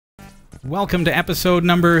Welcome to episode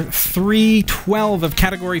number 312 of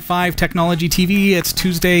Category 5 Technology TV. It's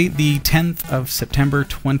Tuesday, the 10th of September,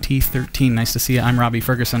 2013. Nice to see you. I'm Robbie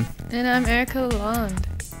Ferguson. And I'm Erica Lalonde.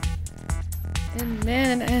 And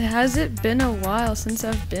man, has it been a while since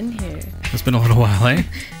I've been here. It's been a little while, eh?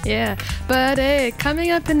 Yeah, but hey,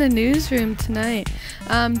 coming up in the newsroom tonight,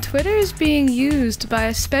 Twitter is being used by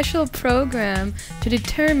a special program to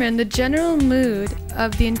determine the general mood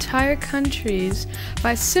of the entire countries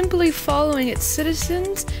by simply following its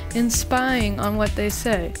citizens and spying on what they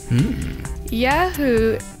say.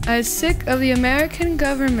 Yahoo is sick of the American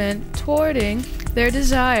government thwarting their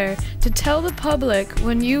desire to tell the public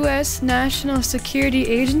when U.S. national security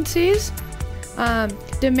agencies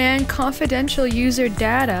demand confidential user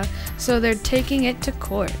data, so they're taking it to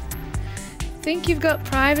court. Think you've got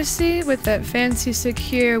privacy with that fancy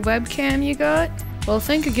secure webcam you got? Well,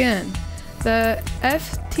 think again. The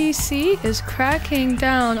FTC is cracking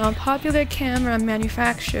down on popular camera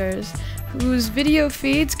manufacturers whose video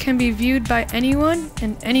feeds can be viewed by anyone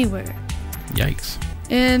and anywhere. Yikes.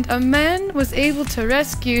 And a man was able to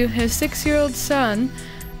rescue his 6-year-old son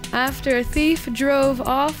after a thief drove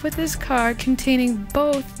off with his car containing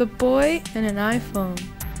both the boy and an iPhone.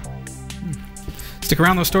 Stick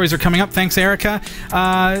around, those stories are coming up. Thanks, Erica.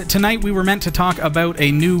 Tonight we were meant to talk about a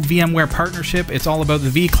new VMware partnership. It's all about the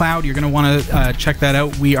vCloud. You're going to want to check that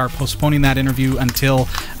out. We are postponing that interview until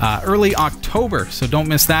early October, so don't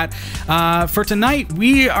miss that. For tonight,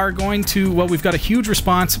 we are going to, well, we've got a huge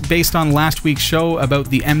response based on last week's show about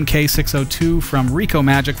the MK602 from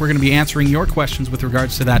Rikomagic. We're going to be answering your questions with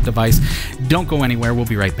regards to that device. Don't go anywhere. We'll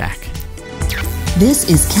be right back. This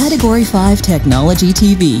is Category 5 Technology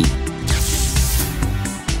TV.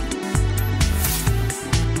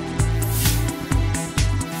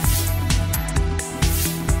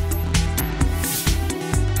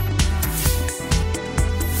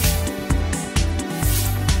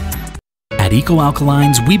 At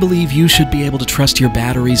EcoAlkalines, we believe you should be able to trust your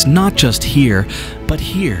batteries not just here, but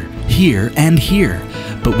here, and here.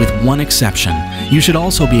 But with one exception, you should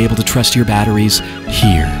also be able to trust your batteries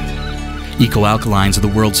here. EcoAlkalines are the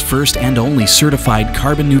world's first and only certified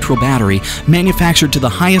carbon-neutral battery manufactured to the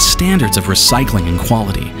highest standards of recycling and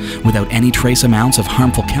quality, without any trace amounts of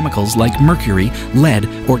harmful chemicals like mercury, lead,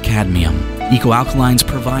 or cadmium. EcoAlkalines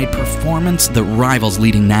provide performance that rivals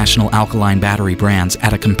leading national alkaline battery brands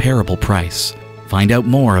at a comparable price. Find out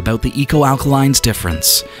more about the EcoAlkalines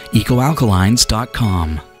difference.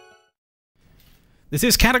 EcoAlkalines.com. This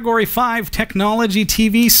is Category 5 Technology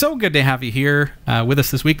TV. So good to have you here with us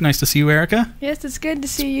this week. Nice to see you, Erica. Yes, it's good to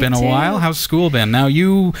see you Been a too. while. How's school been? Now,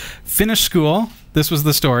 you finished school. This was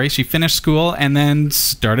the story. She finished school and then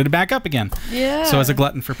started back up again. Yeah. So as a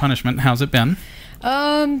glutton for punishment, how's it been?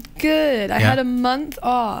 Good. I had a month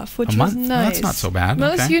off, which was nice. Well, that's not so bad.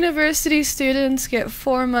 Most university students get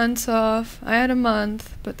 4 months off. I had a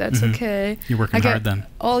month, but that's okay. You're working hard then.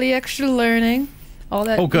 All the extra learning. All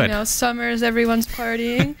that, good. You know, summers, everyone's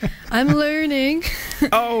partying. I'm learning.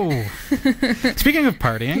 Oh. Speaking of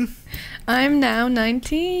partying. I'm now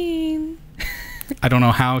 19. I don't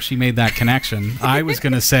know how she made that connection. I was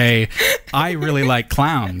going to say, I really like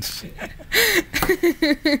clowns.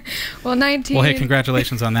 Well, 19. Well, hey,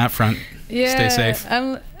 congratulations on that front. Yeah. Stay safe.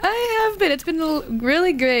 I have been. It's been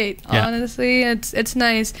really great, honestly. It's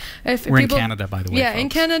nice. We're in Canada, by the way. Yeah, folks. in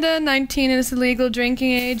Canada, 19 is the legal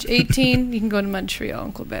drinking age. 18, you can go to Montreal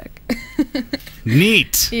and Quebec.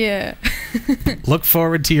 Neat. Yeah. Look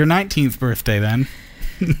forward to your 19th birthday then.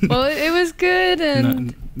 Well, it was good.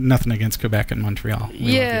 And nothing against Quebec and Montreal.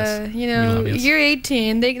 We love you know, you're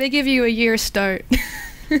 18. They give you a year start.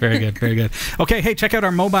 Very good, very good. Okay, hey, check out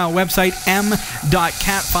our mobile website,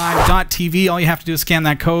 m.cat5.tv. All you have to do is scan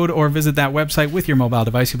that code or visit that website with your mobile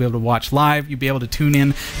device. You'll be able to watch live. You'll be able to tune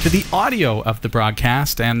in to the audio of the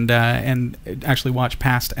broadcast and actually watch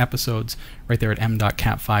past episodes right there at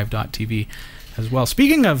m.cat5.tv as well.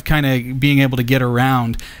 Speaking of kind of being able to get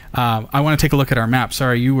around, I want to take a look at our map.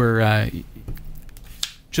 Sorry, you were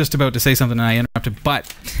just about to say something and I interrupted,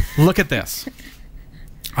 but look at this.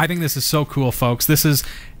 I think this is so cool, folks. This is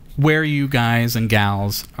where you guys and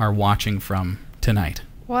gals are watching from tonight.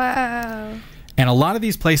 Wow. And a lot of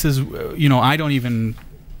these places, you know, I don't even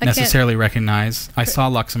necessarily recognize. I saw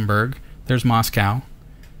Luxembourg. There's Moscow.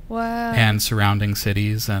 Wow. And surrounding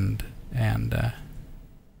cities and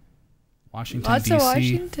Washington, Lots D.C. of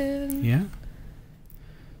Washington. Yeah.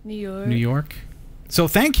 New York. New York. So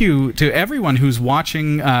thank you to everyone who's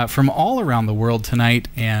watching from all around the world tonight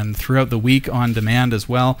and throughout the week on demand as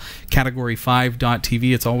well.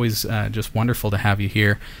 Category5.tv. It's always just wonderful to have you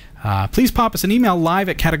here. Please pop us an email live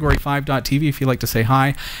at category5.tv if you'd like to say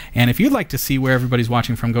hi. And if you'd like to see where everybody's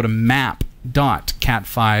watching from, go to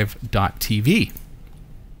map.cat5.tv.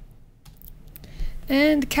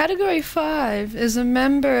 And Category 5 is a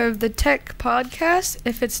member of the Tech Podcast.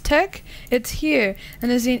 If it's tech, it's here,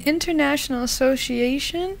 and is the International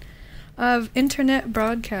Association of Internet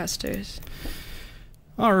Broadcasters.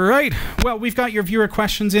 All right. Well, we've got your viewer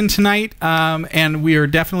questions in tonight, and we are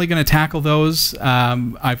definitely going to tackle those.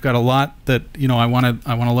 I've got a lot that I want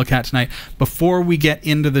to look at tonight. Before we get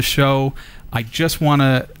into the show, I just want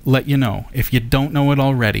to let you know, if you don't know it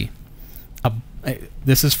already,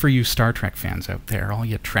 this is for you Star Trek fans out there, all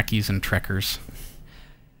you Trekkies and Trekkers.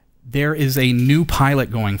 There is a new pilot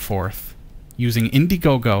going forth using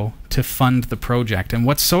Indiegogo to fund the project. And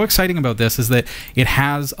what's so exciting about this is that it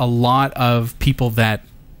has a lot of people that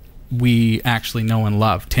we actually know and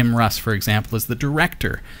love. Tim Russ, for example, is the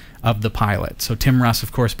director of the pilot. So Tim Russ,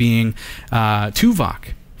 of course, being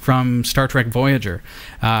Tuvok from Star Trek Voyager.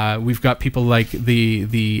 We've got people like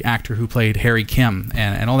the actor who played Harry Kim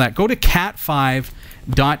and all that. Go to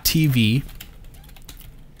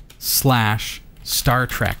cat5.tv/Star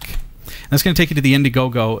Trek. That's going to take you to the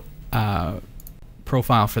Indiegogo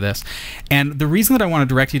profile for this. And the reason that I want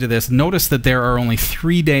to direct you to this, notice that there are only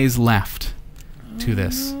 3 days left to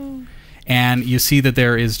this. And you see that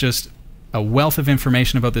there is just a wealth of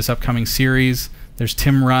information about this upcoming series. There's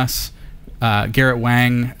Tim Russ, Garrett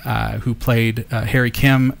Wang, who played Harry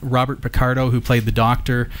Kim, Robert Picardo, who played the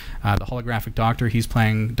Doctor, the holographic Doctor. He's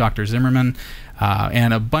playing Dr. Zimmerman,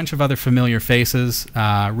 and a bunch of other familiar faces.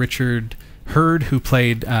 Richard Hurd, who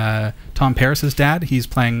played Tom Paris's dad. He's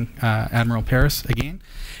playing Admiral Paris again.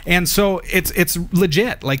 And so it's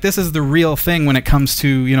legit. Like, this is the real thing when it comes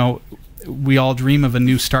to, we all dream of a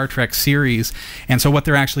new Star Trek series. And so what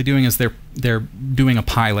they're actually doing is they're doing a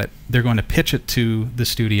pilot. They're going to pitch it to the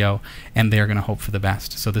studio, and they're going to hope for the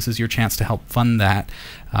best. So this is your chance to help fund that.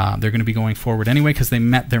 They're going to be going forward anyway because they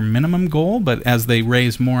met their minimum goal, but as they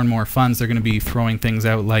raise more and more funds, they're going to be throwing things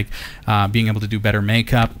out like being able to do better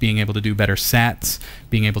makeup, being able to do better sets,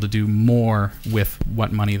 being able to do more with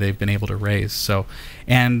what money they've been able to raise. So,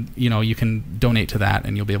 and you can donate to that,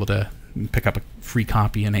 and you'll be able to pick up a free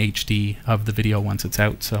copy in HD of the video once it's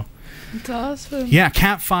out. So it's awesome. Yeah,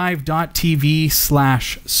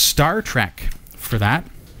 cat5.tv/Star Trek for that.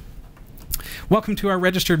 Welcome to our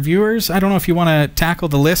registered viewers. I don't know if you want to tackle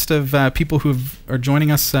the list of people who are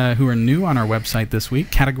joining us who are new on our website this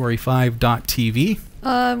week, category5.tv.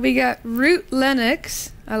 We got Root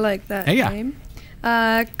Lennox. I like that name.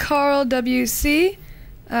 Carl WC.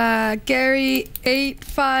 Gary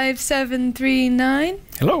 85739.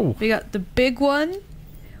 Hello. We got the big one.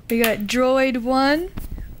 We got Droid 1,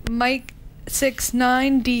 Mike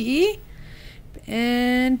 69DE,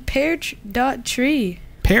 and Pear.tree.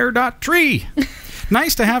 Pear.tree.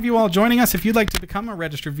 Nice to have you all joining us. If you'd like to become a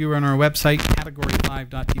registered viewer on our website,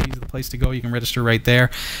 category5.tv is the place to go. You can register right there.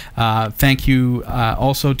 Thank you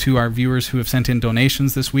also to our viewers who have sent in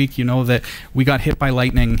donations this week. You know that we got hit by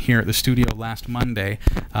lightning here at the studio last Monday.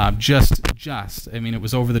 I mean, it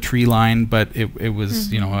was over the tree line, but it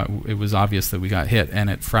was, it was obvious that we got hit, and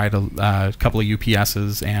it fried a couple of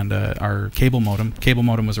UPSs and our cable modem. Cable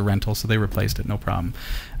modem was a rental, so they replaced it, no problem.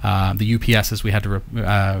 The UPSs we had to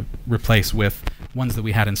replace with ones that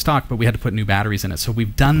we had in stock, but we had to put new batteries in it. So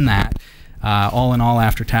we've done that. All in all,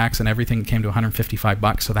 after tax and everything, came to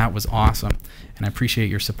 $155, so that was awesome. And I appreciate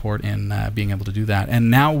your support in being able to do that.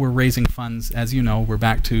 And now we're raising funds. As you know, we're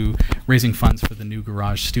back to raising funds for the new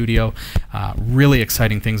garage studio. Really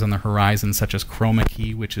exciting things on the horizon, such as Chroma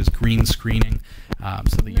Key, which is green screening,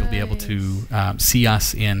 so that you'll be able to see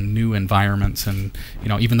us in new environments. And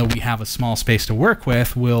even though we have a small space to work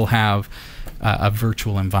with, we'll have a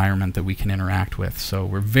virtual environment that we can interact with. So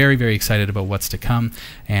we're very, very excited about what's to come,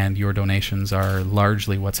 and your donations are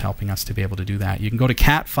largely what's helping us to be able to do that. You can go to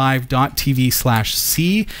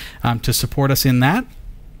cat5.tv/C to support us in that.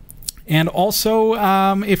 And also,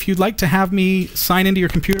 if you'd like to have me sign into your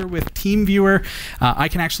computer with TeamViewer, I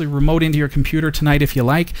can actually remote into your computer tonight if you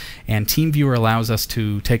like, and TeamViewer allows us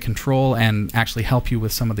to take control and actually help you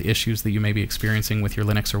with some of the issues that you may be experiencing with your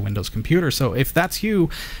Linux or Windows computer. So if that's you,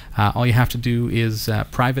 all you have to do is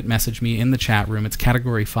private message me in the chat room. It's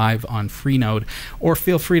Category 5 on Freenode, or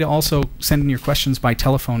feel free to also send in your questions by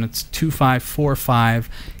telephone. It's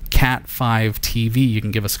 2545-CAT5TV. You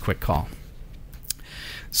can give us a quick call.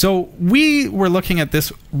 So we were looking at this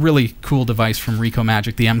really cool device from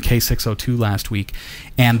Rikomagic, the MK602, last week,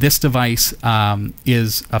 and this device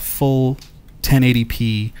is a full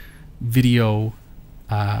 1080p video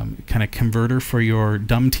kind of converter for your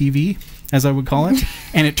dumb TV, as I would call it,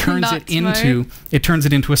 and it turns it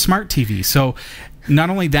into a smart TV. So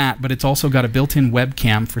not only that, but it's also got a built-in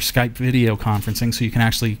webcam for Skype video conferencing, so you can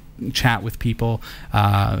actually chat with people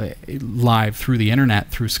live through the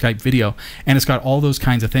internet through Skype video, and it's got all those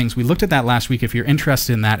kinds of things. We looked at that last week. If you're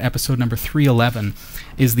interested in that, episode number 311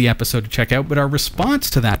 is the episode to check out. But our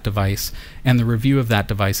response to that device and the review of that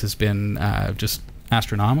device has been just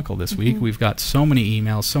astronomical this week. We've got so many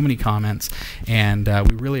emails, so many comments, and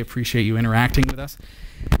we really appreciate you interacting with us.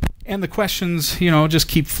 And the questions, just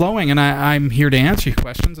keep flowing, and I'm here to answer your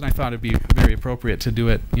questions, and I thought it'd be very appropriate to do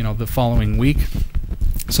it, the following week,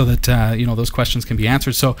 so that those questions can be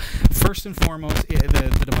answered. So first and foremost,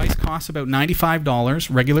 the device costs about $95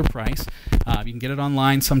 regular price. You can get it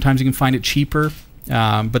online. Sometimes you can find it cheaper,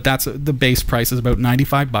 but that's the base price is about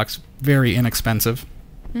 $95. Very inexpensive.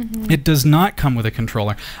 It does not come with a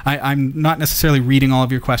controller. I'm not necessarily reading all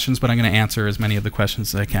of your questions, but I'm going to answer as many of the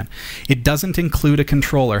questions as I can. It doesn't include a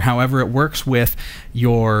controller. However, it works with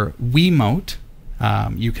your Wiimote.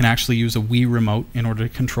 You can actually use a Wii remote in order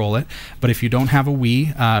to control it. But if you don't have a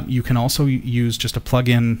Wii, you can also use just a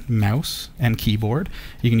plug-in mouse and keyboard.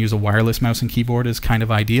 You can use a wireless mouse and keyboard is kind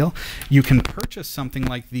of ideal. You can purchase something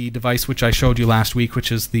like the device which I showed you last week,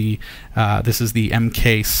 which is this is the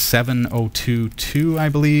MK602, I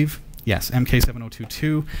believe. Yes,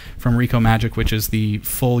 MK602 from Rikomagic, which is the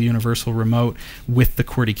full universal remote with the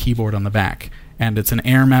QWERTY keyboard on the back. And it's an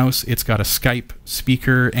Air mouse. It's got a Skype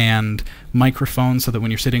speaker and microphone so that when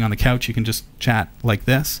you're sitting on the couch, you can just chat like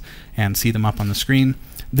this and see them up on the screen.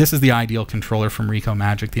 This is the ideal controller from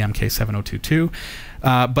Rikomagic, the MK602.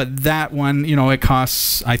 But that one, it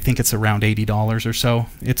costs, I think it's around $80 or so.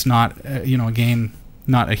 It's not, again,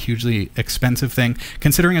 not a hugely expensive thing,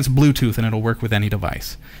 considering it's Bluetooth and it'll work with any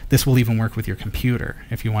device. This will even work with your computer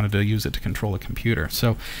if you wanted to use it to control a computer.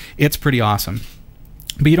 So it's pretty awesome.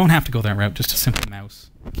 But you don't have to go that route. Just a simple mouse,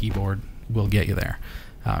 keyboard will get you there,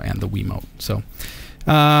 and the Wiimote. So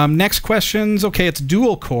next questions. Okay, it's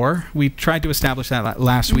dual core. We tried to establish that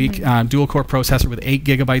last week. Dual core processor with 8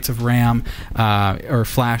 gigabytes of RAM or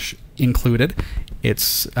flash included.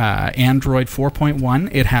 It's Android 4.1.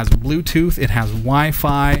 It has Bluetooth. It has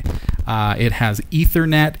Wi-Fi. It has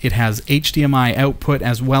Ethernet. It has HDMI output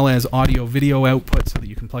as well as audio-video output, so that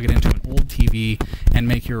you can plug it into an old TV and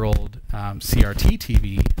make your old CRT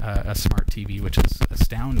TV a smart TV, which is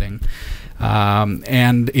astounding.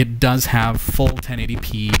 And it does have full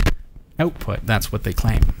 1080p output. That's what they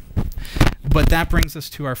claim. But that brings us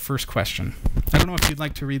to our first question. I don't know if you'd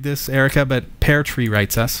like to read this, Erica, but Pear Tree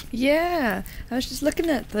writes us. Yeah, I was just looking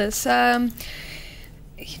at this.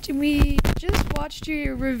 We just watched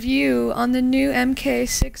your review on the new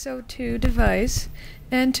MK602 device,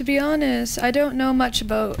 and to be honest, I don't know much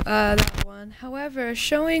about that one. However,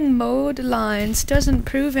 showing mode lines doesn't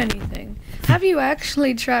prove anything. Have you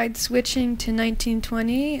actually tried switching to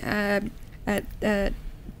 1920 at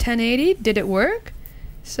 1080? Did it work?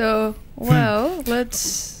 So, well,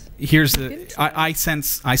 let's... Here's the... I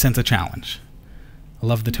sense a challenge. I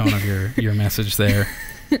love the tone of your message there.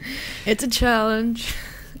 It's a challenge.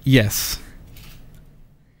 Yes.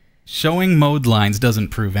 Showing mode lines doesn't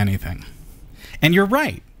prove anything. And you're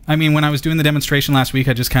right. I mean, when I was doing the demonstration last week,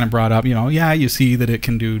 I just kind of brought up, yeah, you see that it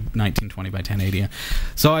can do 1920 by 1080.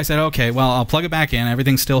 So I said, okay, well, I'll plug it back in.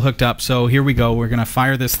 Everything's still hooked up. So here we go. We're going to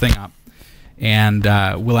fire this thing up. And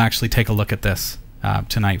we'll actually take a look at this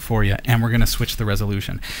tonight for you. And we're going to switch the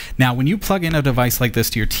resolution. Now, when you plug in a device like this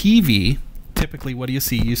to your TV... Typically, what do you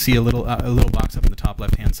see? You see a little box up in the top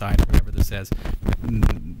left-hand side, or whatever this says.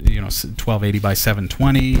 1280 by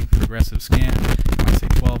 720 progressive scan. I say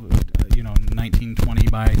 1920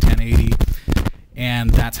 by 1080,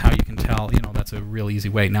 and that's how you can tell. That's a real easy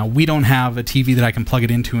way. Now, we don't have a TV that I can plug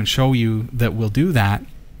it into and show you that will do that.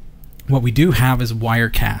 What we do have is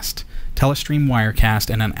Wirecast, Telestream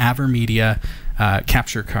Wirecast, and an AverMedia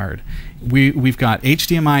capture card. We've got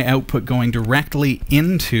HDMI output going directly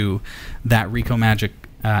into that Rikomagic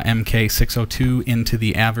MK602 into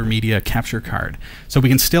the AverMedia capture card. So we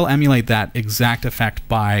can still emulate that exact effect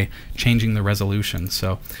by changing the resolution.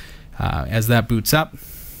 So as that boots up,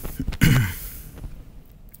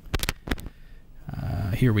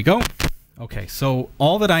 here we go. Okay, so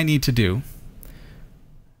all that I need to do,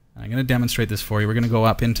 I'm going to demonstrate this for you. We're going to go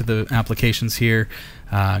up into the applications here,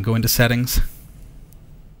 go into settings.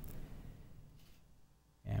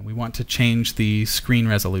 And we want to change the screen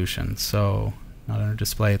resolution. So not under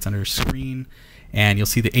display, it's under screen. And you'll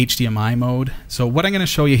see the HDMI mode. So what I'm going to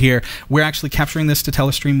show you here, we're actually capturing this to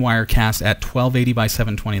Telestream Wirecast at 1280 by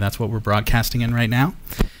 720. That's what we're broadcasting in right now.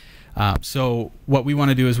 So what we want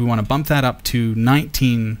to do is we want to bump that up to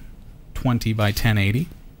 1920 by 1080.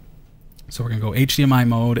 So we're going to go HDMI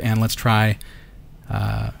mode, and let's try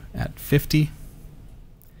at 50.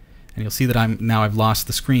 And you'll see that I've lost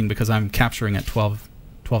the screen because I'm capturing at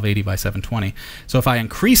 1280 by 720. So if I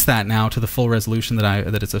increase that now to the full resolution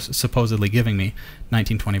that it's supposedly giving me,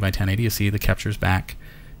 1920 by 1080, you see the capture's back,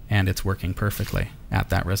 and it's working perfectly at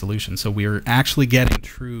that resolution. So we're actually getting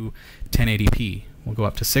true 1080p. We'll go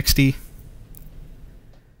up to 60.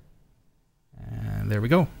 And there we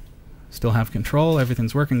go. Still have control.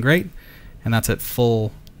 Everything's working great. And that's at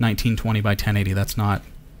full 1920 by 1080. That's not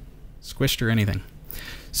squished or anything.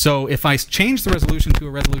 So if I change the resolution to a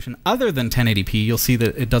resolution other than 1080p, you'll see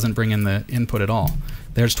that it doesn't bring in the input at all.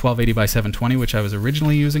 There's 1280 by 720, which I was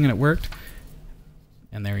originally using, and it worked.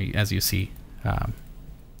 And there, as you see,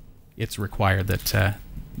 it's required that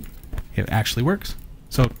it actually works.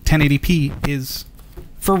 So 1080p is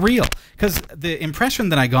for real. Because the impression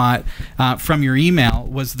that I got from your email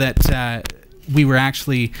was that we were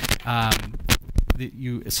actually, that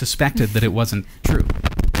you suspected that it wasn't true.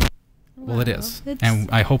 Well, it is, and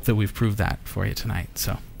I hope that we've proved that for you tonight.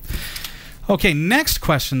 So, okay, next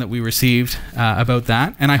question that we received about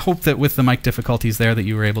that, and I hope that with the mic difficulties there that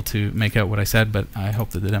you were able to make out what I said, but I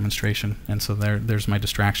hope that the demonstration, and so there's my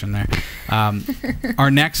distraction there.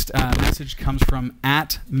 Our next message comes from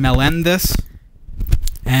 @Melendez,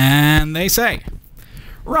 and they say,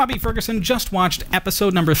 Robbie Ferguson just watched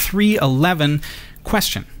episode number 311.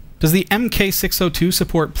 Question. Does the MK602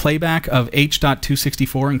 support playback of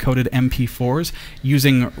H.264 encoded MP4s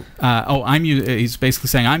using... he's basically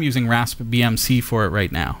saying I'm using Rasp BMC for it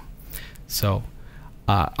right now. So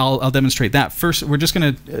I'll demonstrate that. First, we're just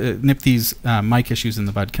going to nip these mic issues in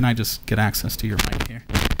the bud. Can I just get access to your mic here?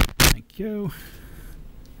 Thank you.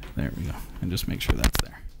 There we go. And just make sure that's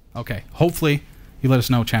there. Okay. Hopefully, you let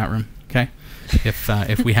us know, chat room. Okay?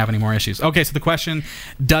 If we have any more issues. Okay, so the question,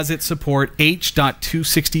 does it support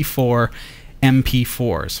H.264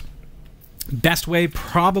 MP4s? Best way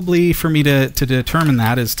probably for me to determine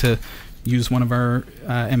that is to use one of our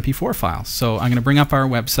MP4 files. So I'm going to bring up our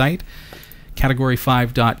website,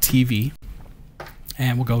 Category5TV,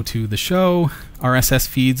 and we'll go to the show, RSS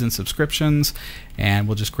feeds and subscriptions, and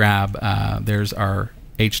we'll just grab, there's our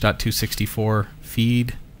H.264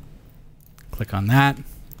 feed. Click on that.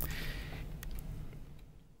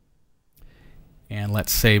 And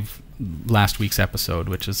let's save last week's episode,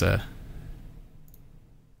 which is I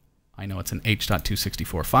know it's an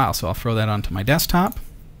H.264 file, so I'll throw that onto my desktop. And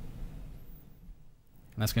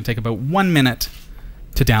that's going to take about 1 minute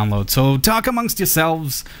to download. So talk amongst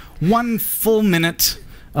yourselves. 1 full minute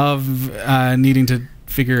of needing to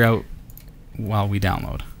figure out while we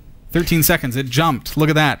download. 13 seconds. It jumped. Look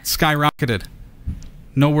at that. Skyrocketed.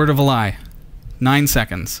 No word of a lie. 9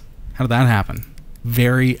 seconds. How did that happen?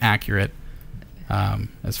 Very accurate.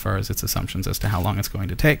 As far as its assumptions as to how long it's going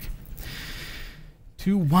to take.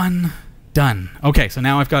 2, 1, done. Okay, so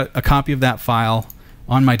now I've got a copy of that file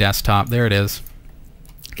on my desktop. There it is.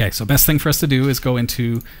 Okay, so best thing for us to do is go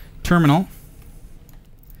into Terminal.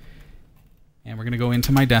 And we're going to go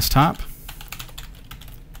into my desktop.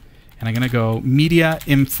 And I'm going to go Media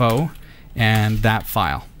Info and that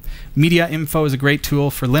file. Media Info is a great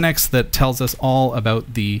tool for Linux that tells us all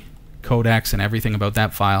about the codecs and everything about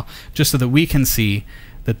that file, just so that we can see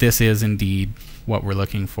that this is indeed what we're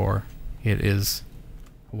looking for. It is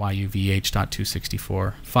a YUV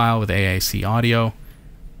H.264 file with AAC audio.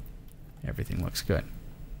 Everything looks good.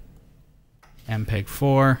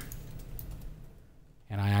 MPEG-4,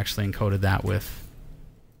 and I actually encoded that with,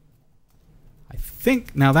 I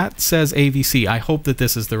think, now that says AVC. I hope that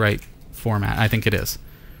this is the right format. I think it is.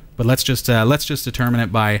 But let's just determine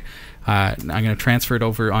it by, I'm going to transfer it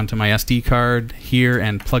over onto my SD card here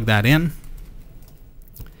and plug that in.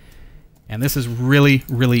 And this is really,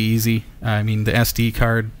 really easy. I mean, the SD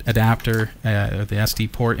card adapter, the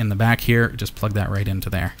SD port in the back here, just plug that right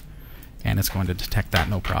into there. And it's going to detect that,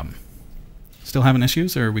 no problem. Still having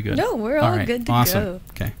issues, or are we good? No, we're all right, good to awesome. go.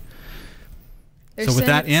 Okay. So with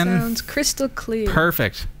that in, sounds crystal clear.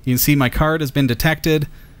 Perfect. You can see my card has been detected.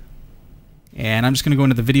 And I'm just going to go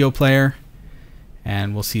into the video player,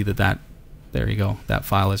 and we'll see that there you go, that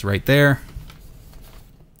file is right there.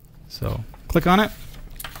 So click on it.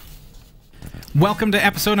 Welcome to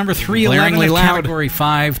episode number 311 of Category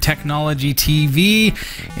 5 Technology TV.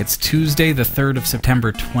 It's Tuesday, the 3rd of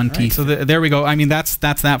September, 20. Right. So there we go. I mean, that's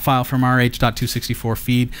that file from our H.264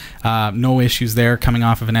 feed. No issues there coming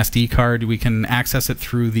off of an SD card. We can access it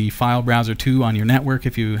through the file browser too on your network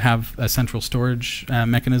if you have a central storage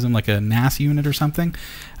mechanism like a NAS unit or something.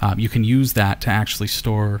 You can use that to actually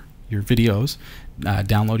store your videos.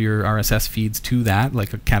 download your RSS feeds to that,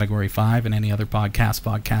 like a Category 5 and any other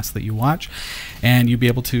podcast that you watch, and you'll be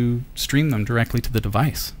able to stream them directly to the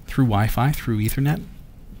device through Wi-Fi, through Ethernet.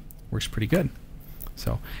 Works pretty good.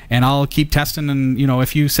 So, and I'll keep testing, and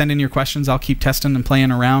if you send in your questions, I'll keep testing and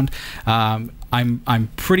playing around. I'm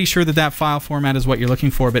pretty sure that file format is what you're looking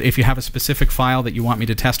for, but if you have a specific file that you want me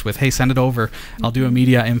to test with, hey, send it over. I'll do a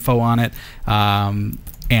media info on it,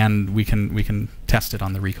 and we can test it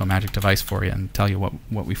on the Rikomagic device for you and tell you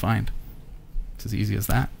what we find. It's as easy as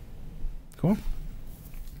that. Cool.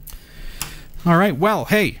 All right. Well,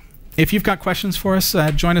 hey, if you've got questions for us,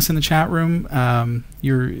 join us in the chat room.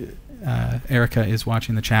 Erica is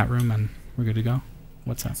watching the chat room, and we're good to go.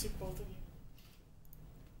 What's that?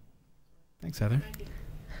 Thanks, Heather.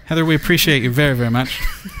 Heather, we appreciate you very, very much.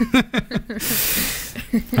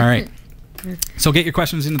 All right. So get your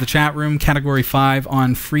questions into the chat room, Category 5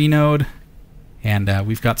 on Freenode. And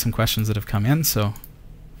we've got some questions that have come in, so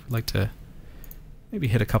I'd like to maybe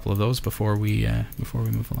hit a couple of those before we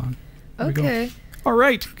move along. Okay. All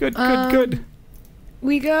right. Good, good.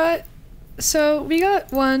 We got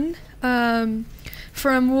one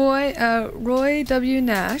from Roy W.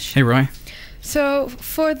 Nash. Hey, Roy. So,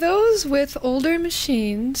 for those with older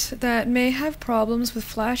machines that may have problems with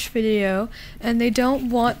Flash video and they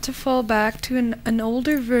don't want to fall back to an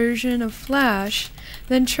older version of Flash,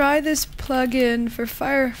 then try this plugin for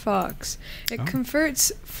Firefox. It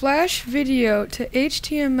converts Flash video to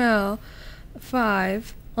HTML5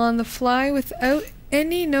 on the fly without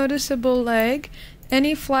any noticeable lag.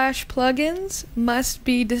 Any Flash plugins must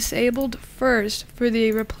be disabled first for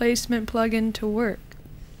the replacement plugin to work.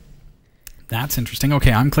 That's interesting.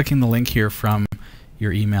 Okay, I'm clicking the link here from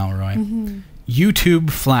your email, Roy. YouTube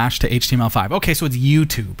Flash to HTML5. Okay, so it's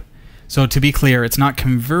YouTube. So to be clear, it's not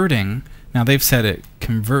converting. Now, they've said it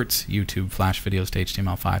converts YouTube Flash videos to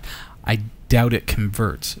HTML5. I doubt it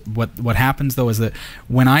converts. What happens, though, is that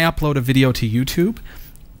when I upload a video to YouTube,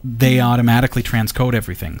 they automatically transcode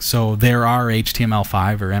everything. So there are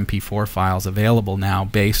HTML5 or MP4 files available now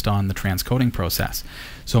based on the transcoding process.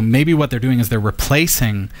 So maybe what they're doing is they're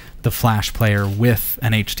replacing the Flash player with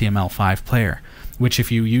an HTML5 player, which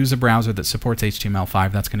if you use a browser that supports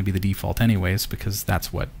HTML5, that's going to be the default anyways, because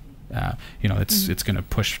that's what, it's going to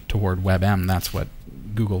push toward WebM. That's what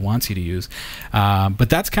Google wants you to use. But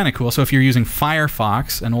that's kind of cool. So if you're using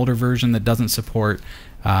Firefox, an older version that doesn't support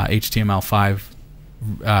HTML5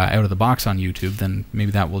 out of the box on YouTube, then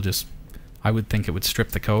maybe that will just, I would think it would strip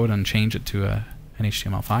the code and change it to an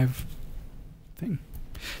HTML5 thing.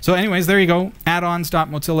 So anyways, there you go.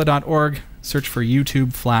 addons.mozilla.org. Search for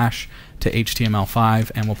YouTube Flash to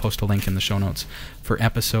HTML5, and we'll post a link in the show notes for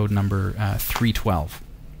episode number 312.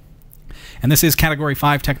 And this is Category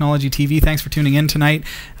 5 Technology TV. Thanks for tuning in tonight.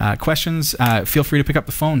 Questions, feel free to pick up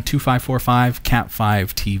the phone,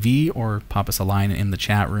 2545-CAT5TV, or pop us a line in the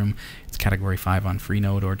chat room. It's Category 5 on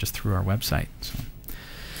Freenode, or just through our website. So,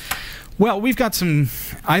 well, we've got some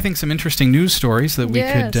interesting news stories that we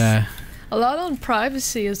could... a lot on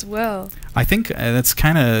privacy as well. I think that's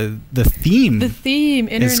kind of the theme. The theme,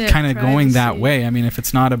 internet is kind of going that privacy. way. I mean, if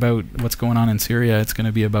it's not about what's going on in Syria, it's going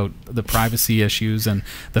to be about the privacy issues and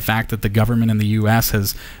the fact that the government in the U.S.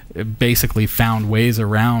 has basically found ways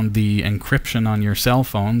around the encryption on your cell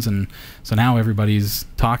phones, and so now everybody's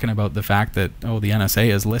talking about the fact that, oh, the NSA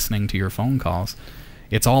is listening to your phone calls.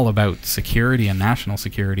 It's all about security and national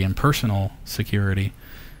security and personal security.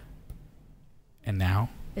 And now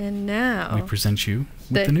we present you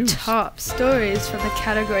with the news. Top stories from the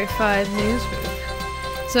Category 5 newsroom.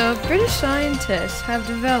 So, British scientists have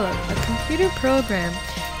developed a computer program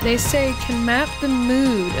they say can map the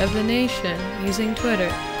mood of the nation using Twitter.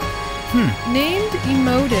 Named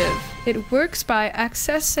Emotive, it works by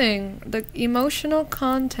accessing the emotional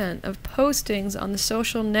content of postings on the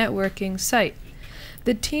social networking site.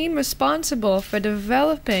 The team responsible for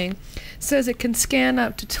developing says it can scan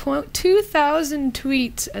up to 2,000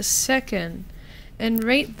 tweets a second and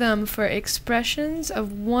rate them for expressions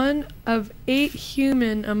of one of 8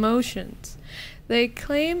 human emotions. They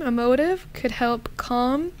claim Emotive could help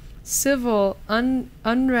calm civil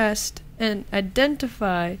unrest and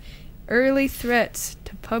identify early threats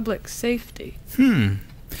to public safety. I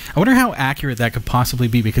wonder how accurate that could possibly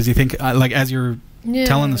be, because you think, like, as you're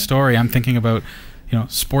telling the story, I'm thinking about,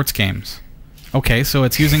 sports games. Okay, so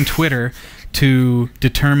it's using Twitter to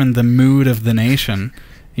determine the mood of the nation,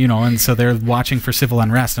 and so they're watching for civil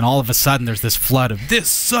unrest, and all of a sudden there's this flood of, this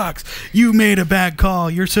sucks, you made a bad call,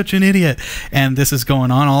 you're such an idiot, and this is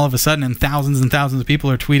going on all of a sudden, and thousands of people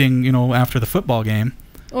are tweeting, after the football game.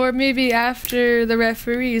 Or maybe after the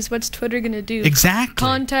referees. What's Twitter going to do? Exactly.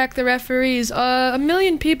 Contact the referees. 1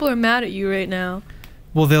 million people are mad at you right now.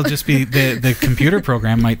 Well, they'll just be the computer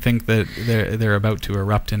program might think that they're about to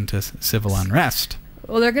erupt into civil unrest.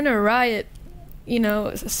 Well, they're gonna riot,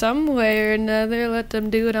 some way or another. Let them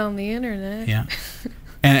do it on the internet. Yeah.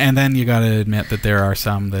 And then you got to admit that there are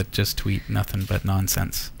some that just tweet nothing but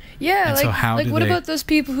nonsense. Yeah, and what about those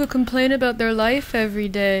people who complain about their life every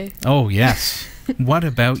day? Oh yes. What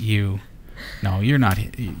about you? No, you're not.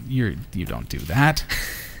 You don't do that.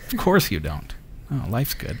 Of course you don't. Oh,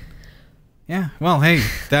 life's good. Yeah. Well, hey,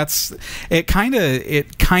 that's it.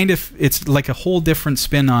 It's like a whole different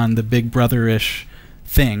spin on the Big Brother-ish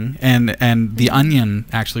thing, and The Onion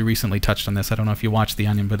actually recently touched on this. I don't know if you watch The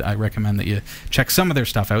Onion, but I recommend that you check some of their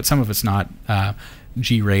stuff out. Some of it's not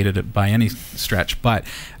G-rated by any stretch, but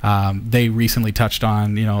they recently touched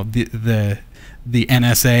on the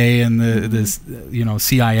NSA and the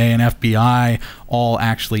CIA and FBI all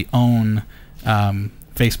actually own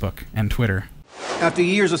Facebook and Twitter. After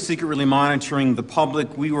years of secretly monitoring the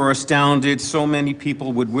public, we were astounded so many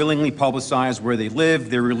people would willingly publicize where they live,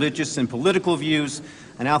 their religious and political views,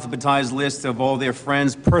 an alphabetized list of all their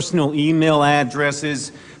friends' personal email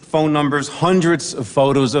addresses, phone numbers, hundreds of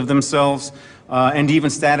photos of themselves, and even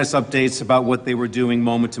status updates about what they were doing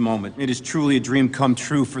moment to moment. It is truly a dream come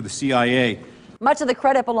true for the CIA. Much of the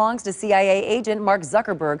credit belongs to CIA agent Mark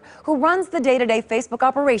Zuckerberg, who runs the day-to-day Facebook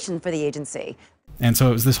operation for the agency. And so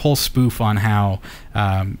it was this whole spoof on how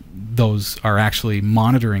those are actually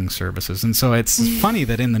monitoring services. And so it's funny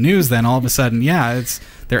that in the news then all of a sudden,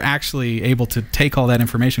 they're actually able to take all that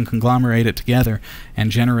information, conglomerate it together,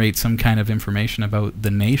 and generate some kind of information about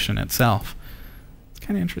the nation itself. It's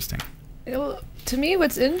kind of interesting. Well, to me,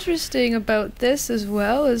 what's interesting about this as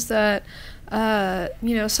well is that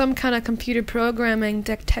some kind of computer programming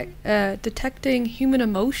detecting human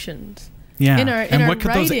emotions. Yeah, in what could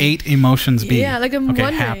writing. those 8 emotions be? Yeah, like I'm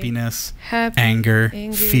wondering. Happiness, anger,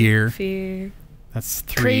 fear. That's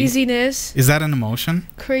 3. Craziness. Is that an emotion?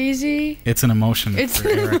 Crazy. It's an emotion. It's for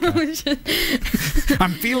an Erica. emotion.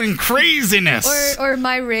 I'm feeling craziness. Or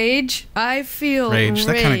my rage. I feel rage.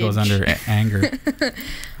 That kind of goes under anger.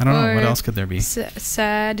 I don't know. What else could there be?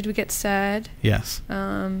 Sad. Did we get sad? Yes.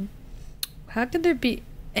 How could there be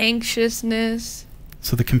anxiousness?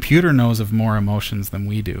 So the computer knows of more emotions than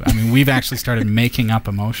we do. I mean, we've actually started making up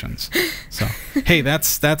emotions. So, hey,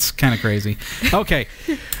 that's kind of crazy. Okay,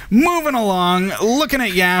 moving along, looking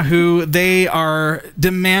at Yahoo, they are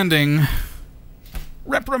demanding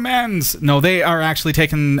reprimands. No, they are actually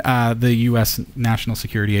taking the U.S. National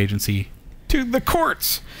Security Agency to the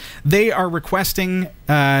courts. They are requesting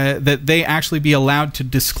that they actually be allowed to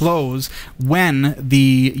disclose when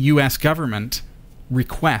the U.S. government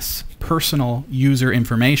requests personal user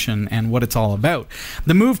information and what it's all about.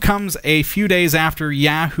 The move comes a few days after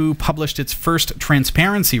Yahoo published its first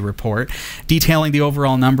transparency report detailing the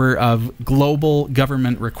overall number of global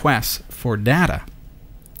government requests for data.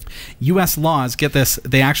 U.S. laws, get this,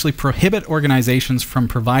 they actually prohibit organizations from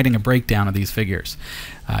providing a breakdown of these figures.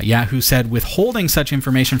 Yahoo said withholding such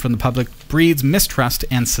information from the public breeds mistrust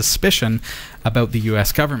and suspicion about the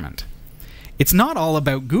U.S. government. It's not all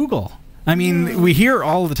about Google. I mean, we hear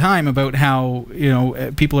all the time about how,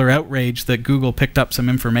 people are outraged that Google picked up some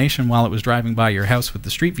information while it was driving by your house with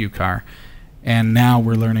the Street View car. And now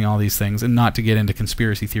we're learning all these things, and not to get into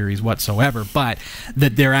conspiracy theories whatsoever, but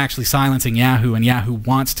that they're actually silencing Yahoo, and Yahoo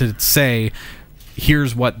wants to say,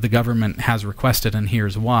 here's what the government has requested and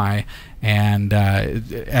here's why, and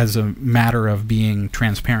as a matter of being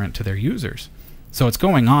transparent to their users. So it's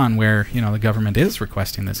going on where, the government is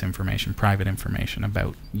requesting this information, private information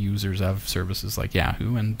about users of services like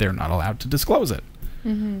Yahoo, and they're not allowed to disclose it.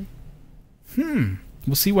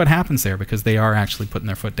 We'll see what happens there, because they are actually putting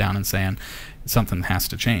their foot down and saying something has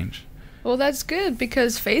to change. Well, that's good,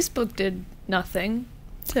 because Facebook did nothing.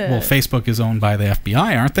 Well, Facebook is owned by the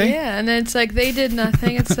FBI, aren't they? Yeah, and it's like they did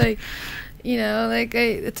nothing. It's like...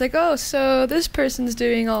 it's like, oh, so this person's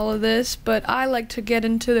doing all of this, but I like to get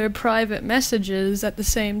into their private messages at the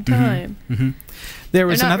same time. There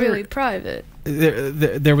was They're not another really private.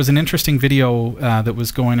 There was an interesting video that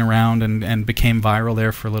was going around and became viral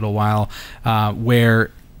there for a little while, where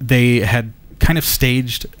they had kind of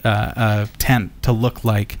staged a tent to look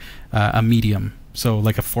like a medium. So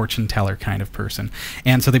like a fortune teller kind of person.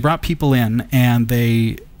 And so they brought people in, and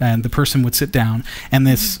the person would sit down, and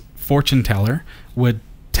this fortune teller would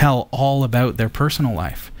tell all about their personal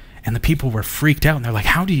life, and the people were freaked out, and they're like,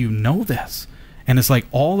 how do you know this? And it's like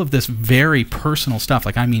all of this very personal stuff,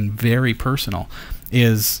 like I mean very personal,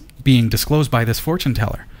 is being disclosed by this fortune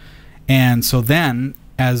teller. And so then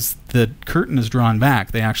as the curtain is drawn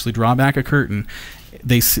back, they actually draw back a curtain,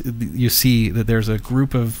 you see that there's a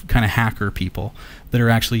group of kind of hacker people that are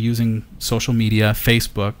actually using social media,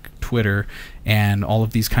 Facebook, Twitter, and all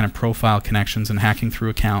of these kind of profile connections and hacking through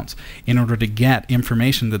accounts in order to get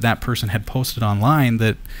information that that person had posted online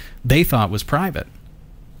that they thought was private.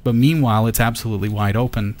 But meanwhile, it's absolutely wide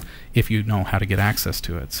open if you know how to get access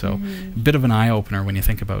to it. So a bit of an eye-opener when you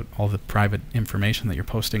think about all the private information that you're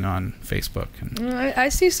posting on Facebook. And I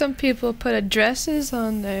see some people put addresses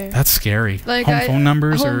on there. that's scary. Like home phone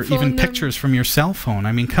numbers home or phone even pictures from your cell phone.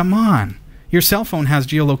 I mean, come on. Your cell phone has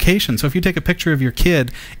geolocation. So if you take a picture of your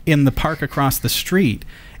kid in the park across the street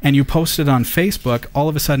and you post it on Facebook, all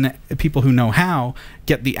of a sudden people who know how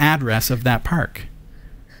get the address of that park.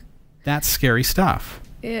 That's scary stuff.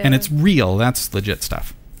 Yeah. And it's real. That's legit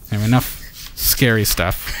stuff. Anyway, enough scary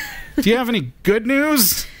stuff. Do you have any good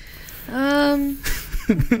news? No!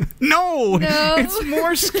 It's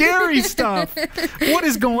more scary stuff. What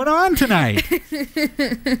is going on tonight?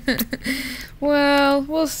 Well,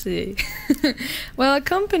 we'll see. Well, a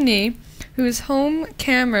company whose home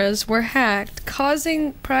cameras were hacked,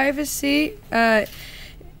 causing privacy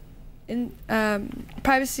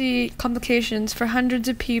complications for hundreds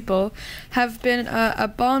of people, have been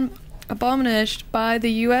abolished by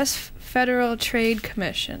the U.S. Federal Trade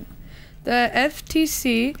Commission. The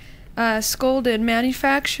FTC scolded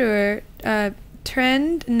manufacturer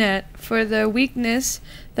TrendNet for the weakness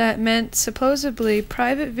that meant supposedly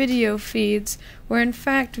private video feeds were in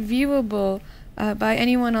fact viewable by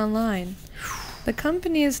anyone online. The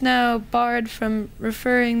company is now barred from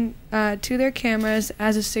referring to their cameras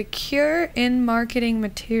as a secure in-marketing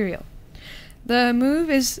material. The move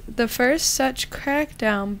is the first such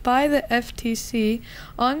crackdown by the FTC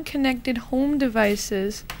on connected home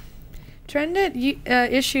devices. TrendNet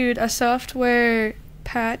issued a software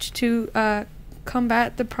patch to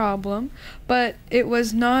combat the problem, but it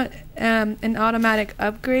was not an automatic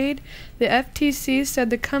upgrade. The FTC said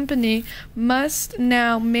the company must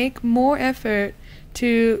now make more effort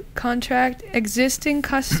to contract existing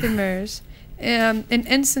customers in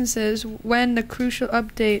instances when the crucial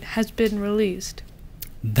update has been released.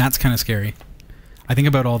 That's kind of scary. I think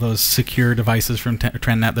about all those secure devices from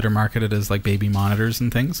TrendNet that are marketed as like baby monitors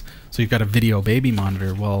and things. So you've got a video baby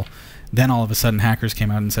monitor. Well, then all of a sudden hackers came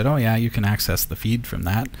out and said, oh yeah, you can access the feed from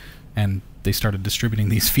that. And they started distributing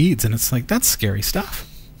these feeds, and it's like, that's scary stuff.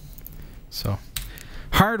 So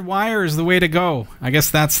hardwire is the way to go. I guess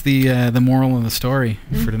that's the moral of the story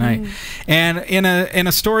for tonight. And in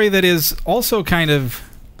a story that is also kind of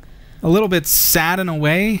a little bit sad in a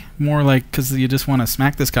way, more like because you just want to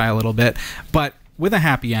smack this guy a little bit, but with a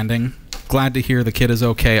happy ending. Glad to hear the kid is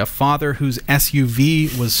okay. A father whose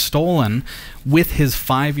SUV was stolen with his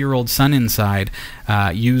 5-year-old son inside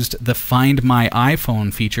used the Find My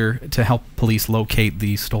iPhone feature to help police locate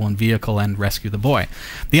the stolen vehicle and rescue the boy.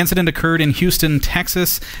 The incident occurred in Houston,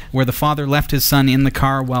 Texas, where the father left his son in the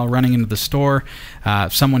car while running into the store.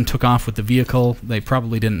 Someone took off with the vehicle. They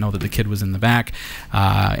probably didn't know that the kid was in the back.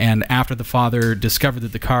 And after the father discovered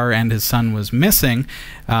that the car and his son was missing,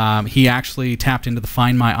 he actually tapped into the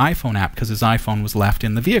Find My iPhone app because his iPhone was left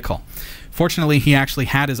in the vehicle. Fortunately, he actually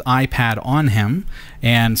had his iPad on him,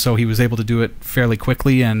 and so he was able to do it fairly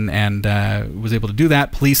quickly and was able to do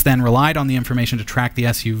that. Police then relied on the information to track the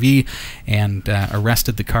SUV and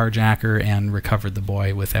arrested the carjacker and recovered the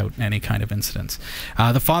boy without any kind of incidents.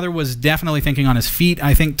 The father was definitely thinking on his feet,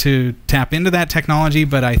 I think, to tap into that technology,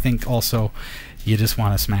 but I think also you just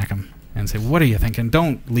want to smack him and say, what are you thinking?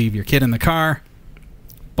 Don't leave your kid in the car.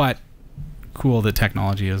 But cool that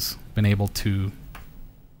technology has been able to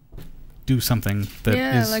do something that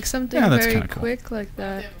is like something very quick cool. Like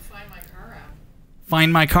that.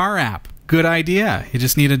 Find My Car app. Good idea. You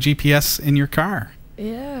just need a GPS in your car.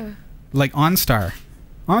 Yeah. Like OnStar.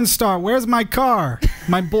 OnStar, where's my car?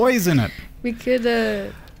 My boy's in it. We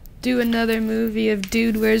could do another movie of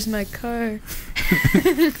Dude, Where's My Car?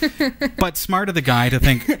 But smart of the guy to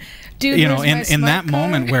think, Dude, you know, in that car?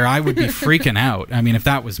 moment where I would be freaking out. I mean, if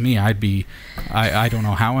that was me, I'd be, I don't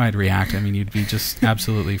know how I'd react. I mean, you'd be just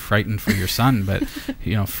absolutely frightened for your son, but,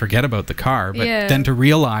 you know, forget about the car. But then to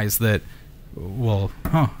realize that, well,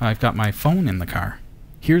 oh, I've got my phone in the car.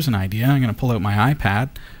 Here's an idea. I'm going to pull out my iPad.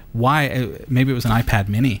 Why? Maybe it was an iPad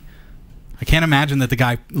mini. I can't imagine that the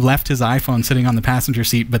guy left his iPhone sitting on the passenger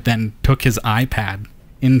seat, but then took his iPad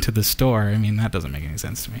into the store. I mean, that doesn't make any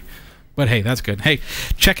sense to me. But hey, that's good. Hey,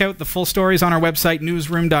 check out the full stories on our website,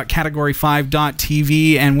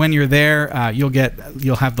 newsroom.category5.tv, and when you're there,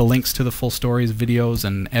 you'll have the links to the full stories, videos,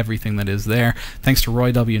 and everything that is there. Thanks to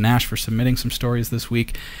Roy W. Nash for submitting some stories this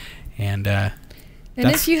week. And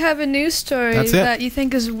And if you have a news story that you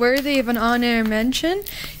think is worthy of an on-air mention,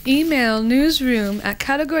 email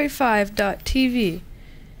newsroom@category5.tv.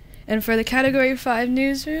 And for the Category 5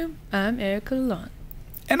 Newsroom, I'm Erica Lalonde.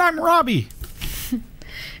 And I'm Robbie.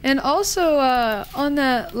 And also, on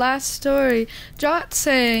that last story, Jot's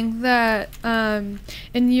saying that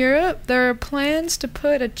in Europe, there are plans to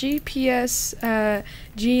put a GPS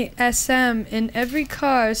GSM in every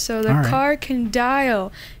car so the car can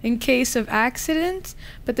dial in case of accidents,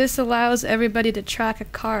 but this allows everybody to track a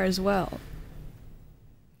car as well.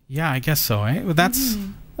 Yeah, I guess so, eh? Well, that's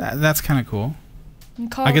kind of cool.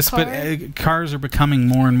 I guess, but cars are becoming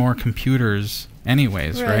more and more computers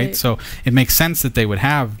anyways, right? So it makes sense that they would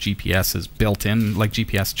have GPSs built in, like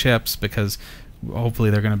GPS chips, because hopefully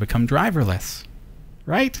they're going to become driverless,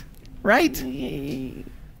 right?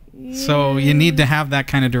 So you need to have that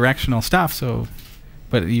kind of directional stuff. So,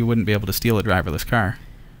 but you wouldn't be able to steal a driverless car.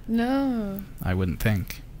 No, I wouldn't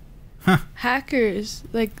think. Hackers,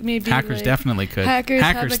 like maybe hackers definitely could.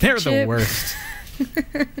 Hackers, they're the worst.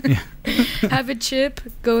 Have a chip,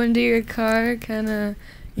 go into your car, kind of,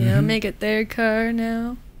 you know, make it their car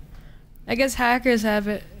now. I guess hackers have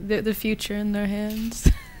it, the future in their hands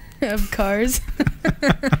of cars.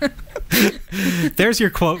 There's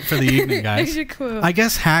your quote for the evening, guys. There's your quote. I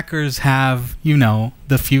guess hackers have, you know,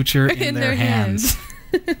 the future in their hands.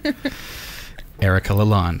 Erica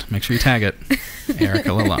Lalonde. Make sure you tag it. Erica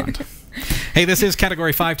Lalonde. Hey, this is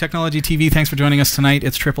Category 5 Technology TV. Thanks for joining us tonight.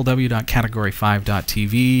 It's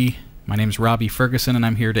www.category5.tv. My name's Robbie Ferguson, and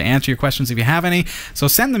I'm here to answer your questions if you have any. So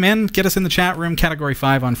send them in. Get us in the chat room, Category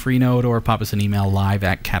 5 on Freenode, or pop us an email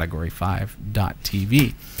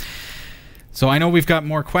live@category5.tv. So I know we've got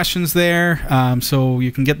more questions there, so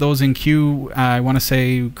you can get those in queue. I want to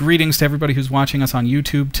say greetings to everybody who's watching us on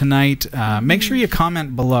YouTube tonight. Make sure you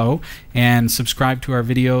comment below and subscribe to our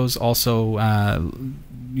videos. Also,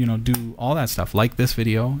 you know, do all that stuff. Like this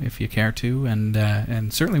video if you care to,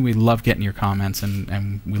 and certainly we love getting your comments,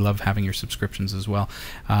 and we love having your subscriptions as well.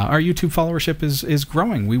 Our YouTube followership is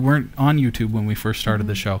growing. We weren't on YouTube when we first started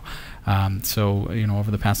the show, so you know, over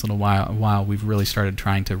the past little while we've really started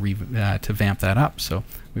trying to vamp that up. So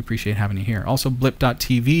we appreciate having you here. Also,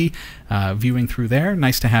 blip.tv, viewing through there.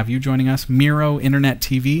 Nice to have you joining us. Miro Internet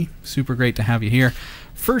TV, super great to have you here.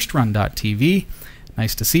 Firstrun.tv.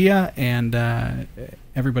 Nice to see you, and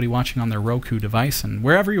everybody watching on their Roku device, and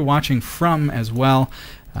wherever you're watching from as well.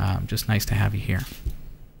 Just nice to have you here.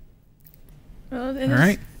 Well, all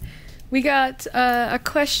right. We got a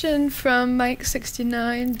question from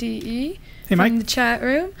Mike69DE Mike. from the chat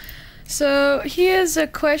room. So he has a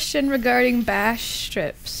question regarding bash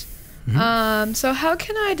strips. So how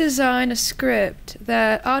can I design a script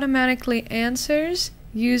that automatically answers,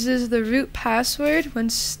 uses the root password when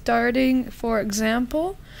starting, for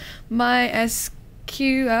example,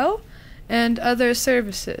 MySQL and other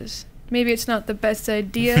services? Maybe it's not the best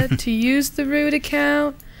idea to use the root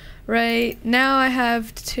account. Right now I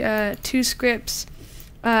have two scripts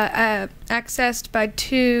accessed by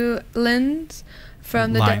two lines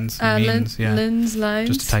from the lines. lines.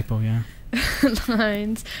 Just a typo, yeah.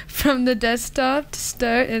 Lines from the desktop to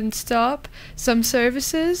start and stop some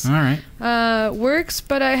services. All right. Works,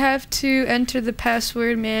 but I have to enter the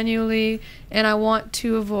password manually, and I want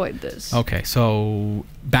to avoid this. Okay, so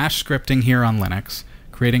bash scripting here on Linux,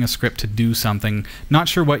 creating a script to do something. Not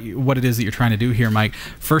sure what it is that you're trying to do here, Mike.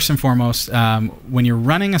 First and foremost, when you're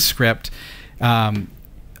running a script,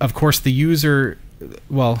 of course the user,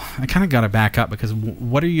 well, I kind of got to back up, because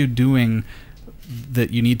what are you doing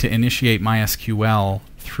that you need to initiate MySQL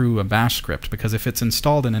through a bash script? Because if it's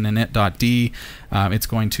installed in an init.d, it's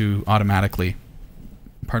going to automatically,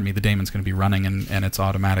 pardon me, the daemon's going to be running, and it's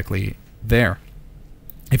automatically there.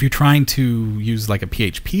 If you're trying to use like a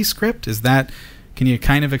PHP script, can you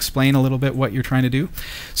kind of explain a little bit what you're trying to do?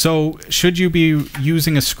 So should you be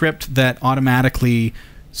using a script that automatically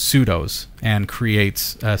sudos and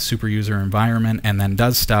creates a super user environment and then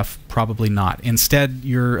does stuff? Probably not. Instead,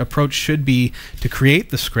 your approach should be to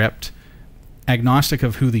create the script agnostic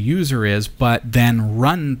of who the user is, but then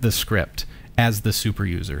run the script as the super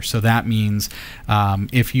user. So that means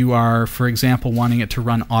if you are, for example, wanting it to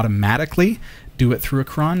run automatically, do it through a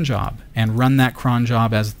cron job and run that cron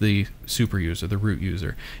job as the super user, the root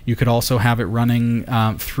user. You could also have it running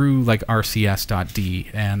through like rcs.d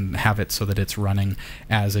and have it so that it's running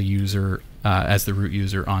as a user, as the root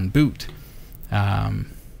user on boot.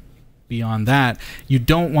 Beyond that, you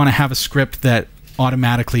don't want to have a script that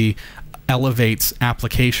automatically elevates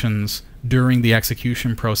applications during the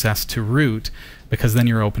execution process to root, because then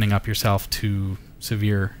you're opening up yourself to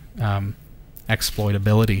severe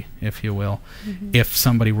exploitability, if you will, if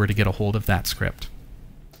somebody were to get a hold of that script.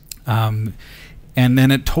 And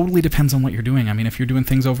then it totally depends on what you're doing. I mean, if you're doing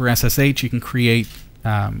things over SSH, you can create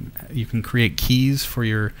keys for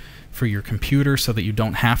your computer so that you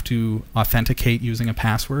don't have to authenticate using a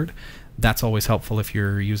password. That's always helpful if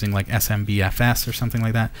you're using like SMBFS or something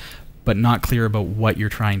like that, but not clear about what you're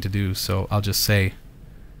trying to do. So I'll just say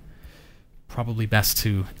probably best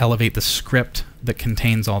to elevate the script that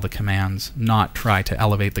contains all the commands, not try to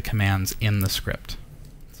elevate the commands in the script.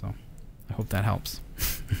 So I hope that helps.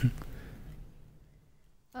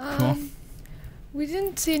 Cool. We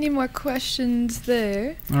didn't see any more questions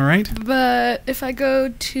there. All right. But if I go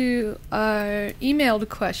to our emailed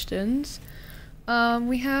questions,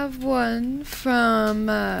 we have one from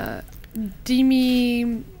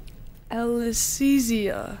Demi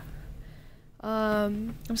Elisizia.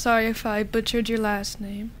 I'm sorry if I butchered your last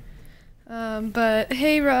name. But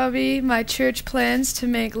hey Robbie, my church plans to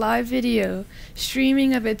make live video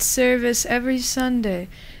streaming of its service every Sunday.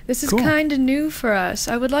 This is kind of new for us.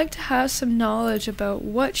 I would like to have some knowledge about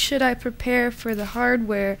what should I prepare for the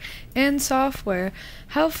hardware and software,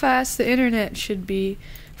 how fast the internet should be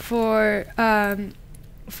for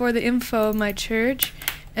the info of my church,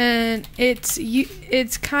 and it's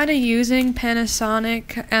kind of using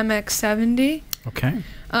Panasonic MX70. Okay.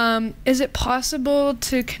 Is it possible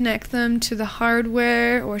to connect them to the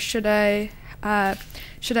hardware, or should I have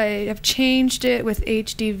changed it with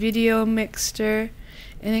HD video mixer?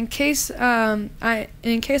 And in case I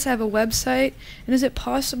have a website, and is it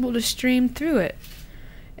possible to stream through it?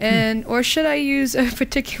 And or should I use a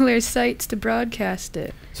particular sites to broadcast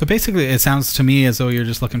it? So basically, it sounds to me as though you're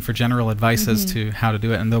just looking for general advice as to how to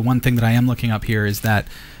do it. And the one thing that I am looking up here is that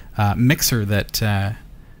mixer that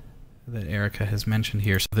Erica has mentioned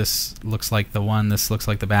here. So this looks like the one. This looks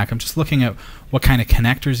like the back. I'm just looking at what kind of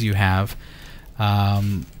connectors you have.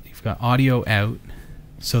 You've got audio out.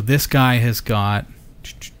 So this guy has got.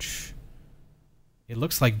 It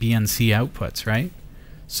looks like BNC outputs, right?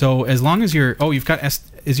 So as long as you're, you've got,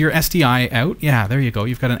 is your SDI out? Yeah, there you go.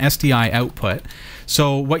 You've got an SDI output.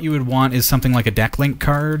 So what you would want is something like a DeckLink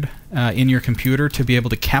card in your computer to be able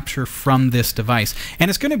to capture from this device. And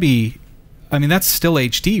it's going to be, I mean, that's still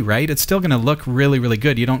HD, right? It's still going to look really, really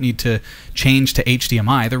good. You don't need to change to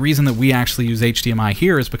HDMI. The reason that we actually use HDMI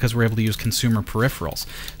here is because we're able to use consumer peripherals.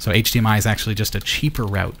 So HDMI is actually just a cheaper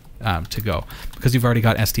route to go. Because you've already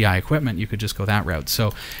got SDI equipment, you could just go that route.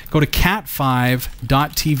 So go to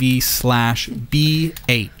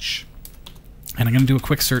cat5.tv/BH. And I'm going to do a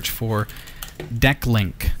quick search for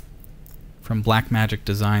DeckLink from Blackmagic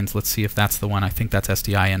Designs. Let's see if that's the one. I think that's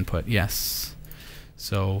SDI input. Yes.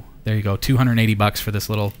 So there you go, $280 for this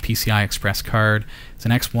little PCI Express card. It's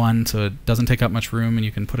an X1, so it doesn't take up much room, and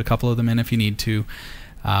you can put a couple of them in if you need to.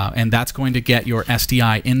 And that's going to get your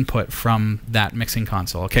SDI input from that mixing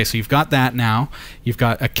console. Okay, so you've got that now. You've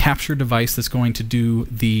got a capture device that's going to do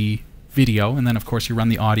the video, and then of course you run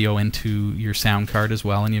the audio into your sound card as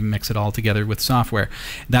well, and you mix it all together with software.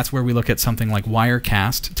 That's where we look at something like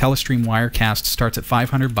Wirecast. Telestream Wirecast starts at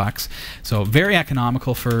 $500, so very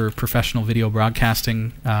economical for professional video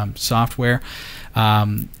broadcasting software.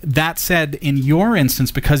 That said, in your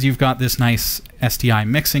instance, because you've got this nice SDI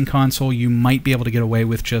mixing console, you might be able to get away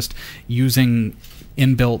with just using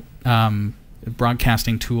inbuilt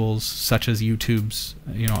broadcasting tools such as YouTube's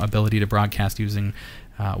ability to broadcast using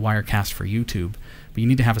Wirecast for YouTube, but you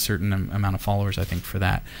need to have a certain amount of followers, I think, for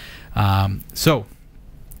that. So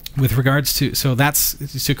with regards to, so that's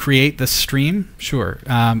to create the stream, sure.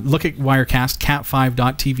 Look at Wirecast,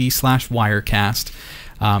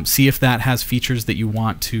 cat5.tv/Wirecast. See if that has features that you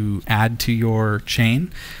want to add to your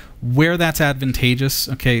chain. Where that's advantageous,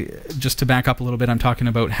 okay, just to back up a little bit, I'm talking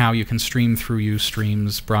about how you can stream through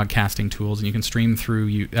Ustream's broadcasting tools, and you can stream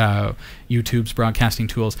through YouTube's broadcasting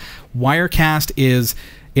tools. Wirecast is,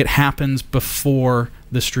 it happens before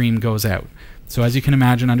the stream goes out. So as you can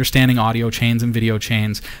imagine, understanding audio chains and video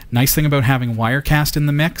chains, nice thing about having Wirecast in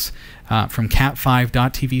the mix from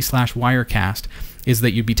cat5.tv/Wirecast is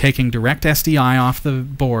that you'd be taking direct SDI off the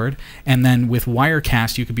board, and then with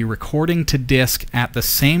Wirecast you could be recording to disk at the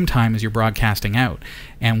same time as you're broadcasting out.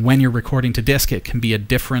 And when you're recording to disk, it can be a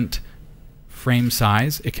different frame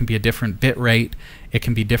size, it can be a different bit rate, it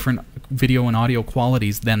can be different video and audio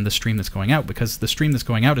qualities than the stream that's going out, because the stream that's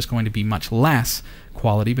going out is going to be much less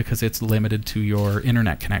quality because it's limited to your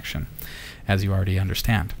internet connection, as you already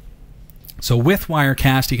understand. So with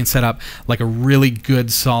Wirecast, you can set up like a really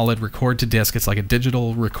good solid record to disk. It's like a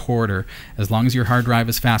digital recorder. As long as your hard drive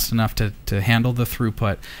is fast enough to handle the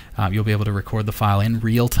throughput, you'll be able to record the file in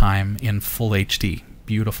real time in full HD.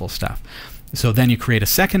 Beautiful stuff. So then you create a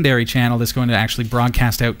secondary channel that's going to actually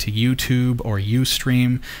broadcast out to YouTube or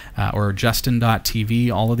Ustream or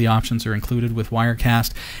Justin.tv. All of the options are included with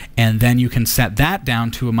Wirecast. And then you can set that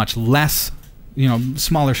down to a much less,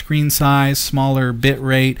 smaller screen size, smaller bit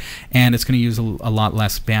rate, and it's going to use a lot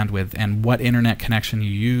less bandwidth. And what internet connection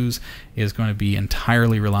you use is going to be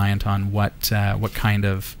entirely reliant on what kind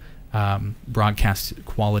of broadcast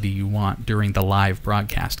quality you want during the live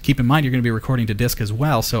broadcast. Keep in mind you're going to be recording to disk as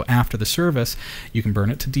well, so after the service you can burn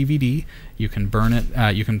it to DVD, you can burn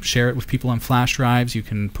it, you can share it with people on flash drives, you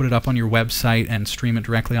can put it up on your website and stream it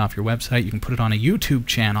directly off your website, you can put it on a YouTube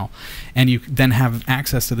channel, and you then have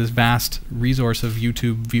access to this vast resource of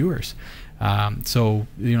YouTube viewers. So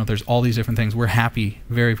there's all these different things. We're happy,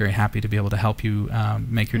 very, very happy to be able to help you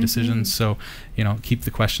make your decisions. So keep the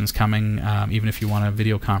questions coming. Even if you want a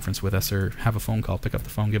video conference with us or have a phone call, pick up the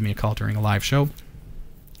phone, give me a call during a live show,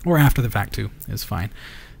 or after the fact too is fine.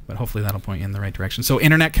 But hopefully that'll point you in the right direction. So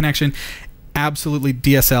internet connection, absolutely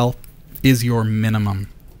DSL is your minimum,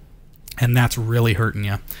 and that's really hurting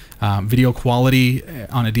you. Video quality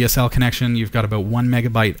on a DSL connection, you've got about 1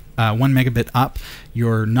 megabit up.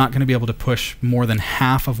 You're not going to be able to push more than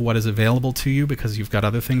half of what is available to you because you've got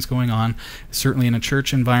other things going on. Certainly in a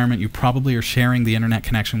church environment, you probably are sharing the internet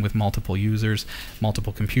connection with multiple users,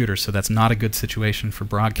 multiple computers, so that's not a good situation for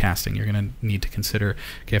broadcasting. You're going to need to consider,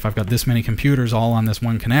 okay, if I've got this many computers all on this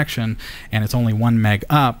one connection and it's only 1 meg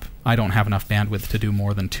up, I don't have enough bandwidth to do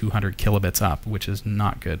more than 200 kilobits up, which is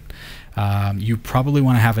not good. You probably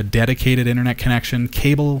want to have a dedicated internet connection.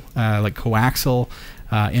 Cable, like coaxial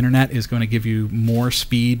internet, is going to give you more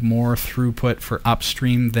speed, more throughput for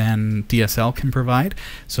upstream than DSL can provide.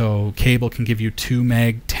 So cable can give you 2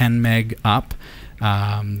 meg, 10 meg up.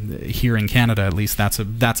 Here in Canada, at least, that's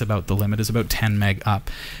about the limit, is about 10 meg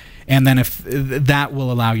up. And then if that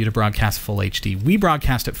will allow you to broadcast full HD. We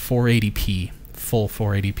broadcast at 480p. Full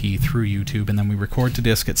 480p through YouTube, and then we record to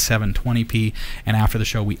disk at 720p, and after the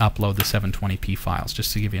show we upload the 720p files,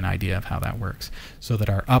 just to give you an idea of how that works, so that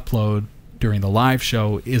our upload during the live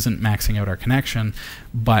show isn't maxing out our connection,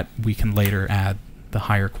 but we can later add the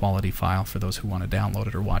higher quality file for those who want to download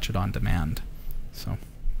it or watch it on demand. So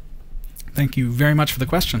thank you very much for the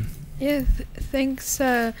question. Yeah, thanks.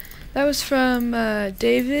 That was from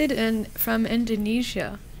David and from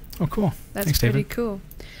Indonesia. Oh, cool. That's Thanks, pretty David. Cool.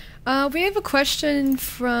 We have a question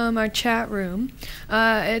from our chat room.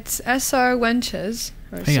 It's SR Wenches,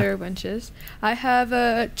 or Hey, Sir Wenches. I have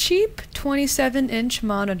a cheap 27-inch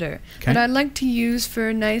monitor that I'd like to use for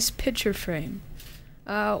a nice picture frame.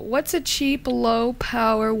 What's a cheap,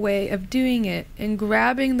 low-power way of doing it and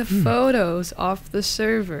grabbing the photos off the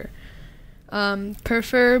server?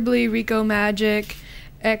 Preferably Rikomagic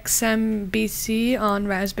XMBC on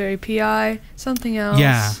Raspberry Pi, something else.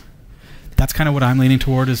 Yeah. That's kind of what I'm leaning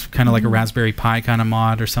toward, is kind of like a Raspberry Pi kind of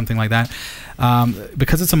mod or something like that.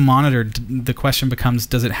 Because it's a monitor, the question becomes,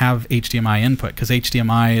 does it have HDMI input? Because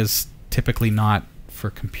HDMI is typically not for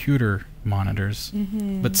computer monitors,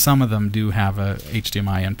 but some of them do have a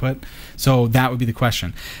HDMI input. So that would be the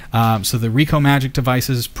question. So the Rikomagic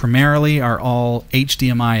devices primarily are all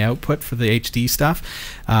HDMI output for the HD stuff.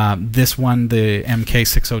 This one, the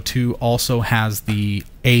MK602, also has the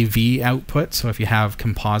AV output. So if you have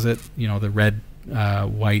composite, the red,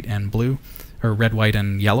 white, and blue, or red, white,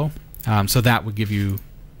 and yellow, so that would give you,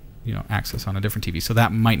 access on a different TV. So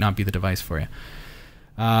that might not be the device for you.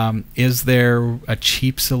 Is there a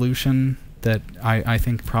cheap solution? That I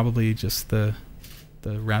think probably just the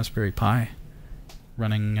Raspberry Pi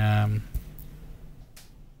running,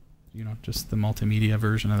 just the multimedia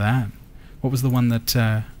version of that. What was the one that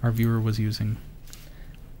our viewer was using?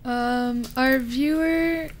 Our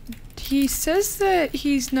viewer, he says that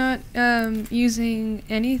he's not using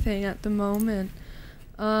anything at the moment,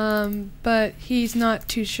 but he's not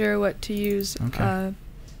too sure what to use. Okay.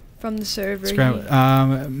 From the server.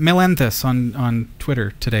 Melenthus on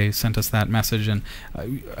Twitter today sent us that message, and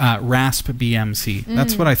RASP BMC.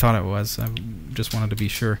 That's what I thought it was. I just wanted to be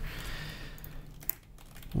sure.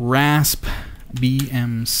 RASP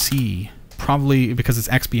BMC, probably because it's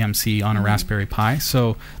XBMC on a Raspberry Pi,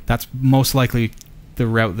 so that's most likely the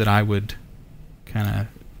route that I would kind of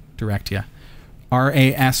direct you.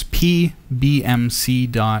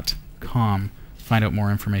 raspbmc.com. Find out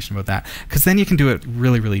more information about that, because then you can do it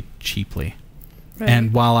really, really cheaply. Right.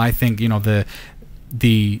 And while I think the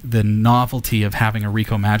novelty of having a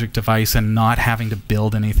Rikomagic device and not having to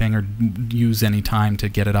build anything or use any time to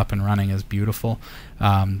get it up and running is beautiful,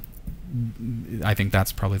 I think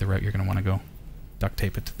that's probably the route you're going to want to go. Duct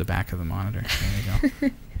tape it to the back of the monitor. There you go.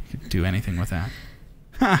 You could do anything with that.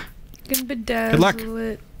 Huh. You can bedazzle Good luck.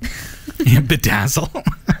 it. Yeah, bedazzle.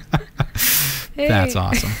 Hey, That's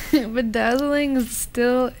awesome. Bedazzling is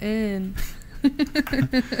still in.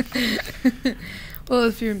 Well,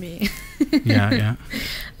 if you're me. Yeah.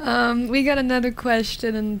 We got another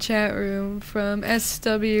question in the chat room from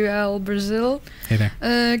SWL Brazil. Hey there.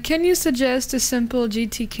 Can you suggest a simple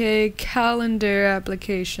GTK calendar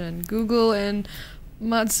application? Google and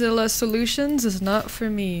Mozilla Solutions is not for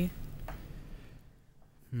me.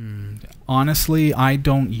 Honestly, I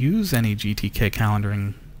don't use any GTK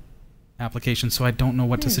calendaring applications, so I don't know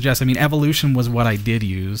what to suggest. I mean, Evolution was what I did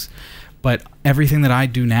use, but everything that I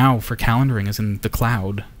do now for calendaring is in the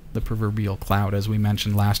cloud, the proverbial cloud. As we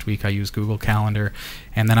mentioned last week, I use Google Calendar,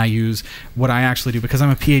 and then I use what I actually do because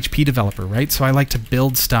I'm a PHP developer, right? So I like to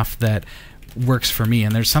build stuff that works for me,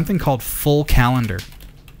 and there's something called Full Calendar,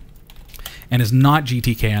 and it's not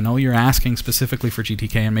GTK. I know you're asking specifically for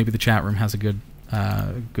GTK, and maybe the chat room has a good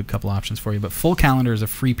couple options for you, but Full Calendar is a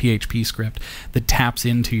free PHP script that taps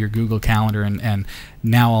into your Google Calendar, and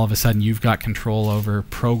now all of a sudden you've got control over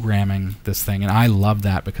programming this thing, and I love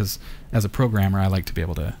that because as a programmer I like to be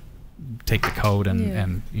able to take the code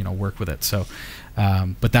and you know, work with it. So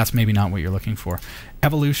but that's maybe not what you're looking for.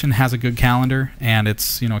 Evolution has a good calendar, and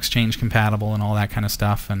it's, you know, Exchange compatible and all that kind of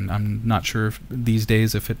stuff, and I'm not sure if these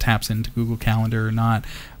days if it taps into Google Calendar or not.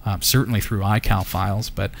 Certainly through iCal files,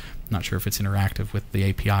 but not sure if it's interactive with the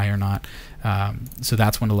API or not. So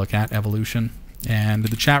that's one to look at, Evolution. And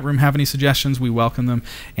did the chat room have any suggestions? We welcome them.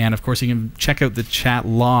 And of course, you can check out the chat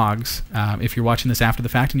logs. If you're watching this after the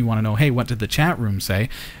fact and you want to know, hey, what did the chat room say?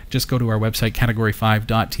 Just go to our website,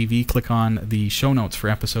 Category5TV, click on the show notes for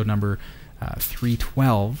episode number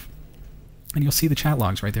 312, and you'll see the chat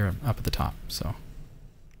logs right there up at the top. So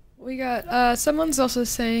We got, someone's also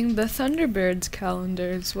saying the Thunderbird's calendar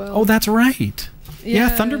as well. oh, that's right. Yeah,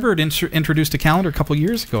 Yeah. Thunderbird introduced a calendar a couple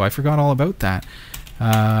years ago. I forgot all about that.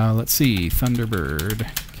 Let's see, Thunderbird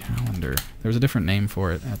calendar. There was a different name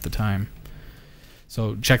for it at the time.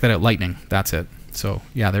 So check that out, Lightning. That's it. So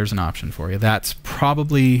yeah, there's an option for you. That's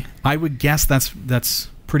probably, I would guess that's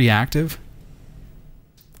pretty active.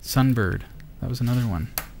 Sunbird. That was another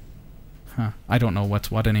one. Huh. I don't know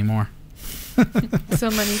what's what anymore.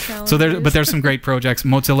 So many calendars. So there's some great projects.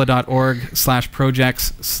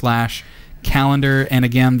 Mozilla.org/projects/calendar, and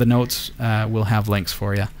again, the notes will have links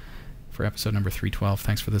for you for episode number 312.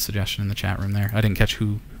 Thanks for the suggestion in the chat room there. I didn't catch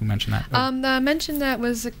who mentioned that. I mentioned that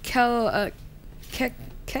was a Kek.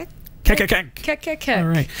 All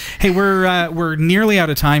right. Hey, we're nearly out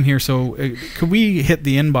of time here, so could we hit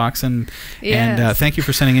the inbox and thank you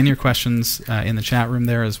for sending in your questions in the chat room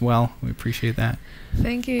there as well. We appreciate that.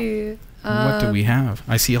 Thank you. What do we have?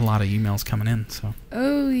 I see a lot of emails coming in. So.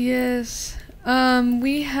 Oh yes.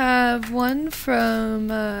 We have one from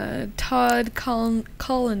Todd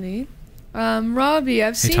Colony. Robbie,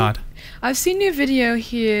 I've seen. Hey, Todd. I've seen your video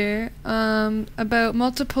here about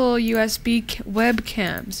multiple USB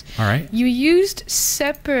webcams. All right. You used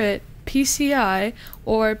separate PCI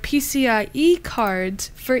or PCIe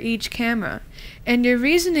cards for each camera, and your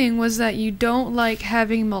reasoning was that you don't like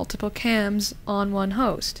having multiple cams on one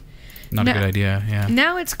host. Not a good idea, yeah.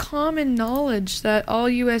 Now it's common knowledge that all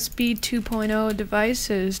USB 2.0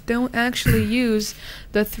 devices don't actually use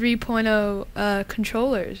the 3.0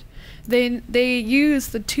 controllers. They use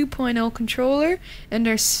the 2.0 controller and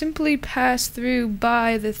are simply passed through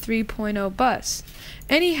by the 3.0 bus.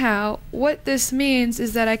 Anyhow, what this means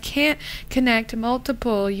is that I can't connect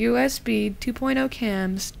multiple USB 2.0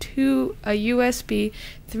 cams to a USB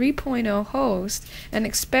 3.0 host and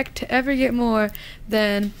expect to ever get more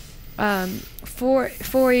than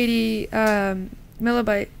 480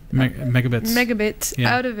 megabits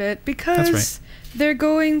out of it, because they're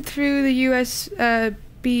going through the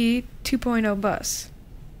USB 2.0 bus.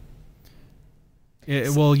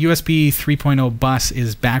 Well, USB 3.0 bus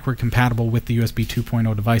is backward compatible with the USB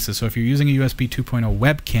 2.0 devices. So if you're using a USB 2.0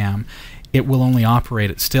 webcam, it will only operate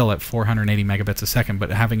it still at 480 megabits a second. But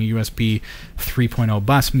having a USB 3.0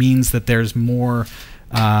 bus means that there's more,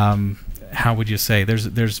 how would you say,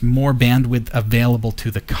 there's more bandwidth available to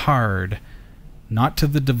the card, not to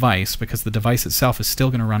the device, because the device itself is still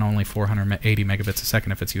going to run only 480 megabits a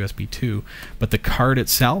second if it's USB 2, but the card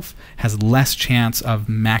itself has less chance of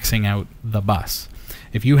maxing out the bus.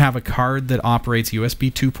 If you have a card that operates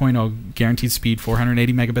USB 2.0 guaranteed speed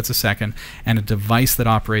 480 megabits a second and a device that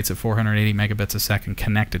operates at 480 megabits a second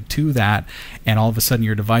connected to that, and all of a sudden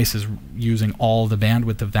your device is using all the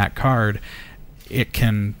bandwidth of that card, it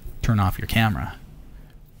can turn off your camera.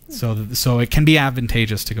 So it can be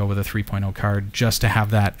advantageous to go with a 3.0 card just to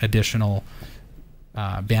have that additional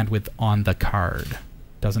bandwidth on the card.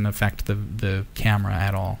 Doesn't affect the camera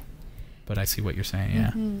at all. but I see what you're saying.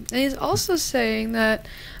 Yeah. And he's also saying that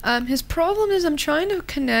his problem is I'm trying to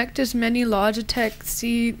connect as many Logitech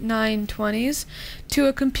C920s to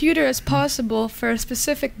a computer as possible for a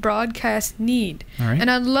specific broadcast need. All right. And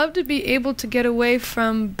I'd love to be able to get away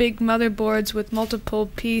from big motherboards with multiple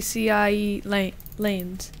PCIe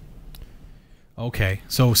lanes. Okay,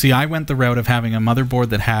 so see, I went the route of having a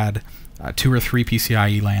motherboard that had 2 or 3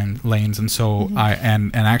 PCIe lanes, and so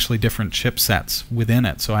and actually different chipsets within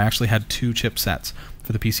it. So I actually had 2 chipsets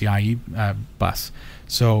for the PCIe bus.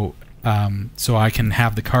 So so I can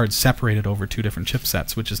have the cards separated over 2 different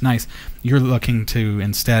chipsets, which is nice. You're looking to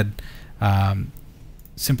instead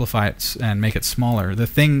simplify it and make it smaller. The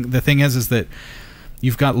thing is that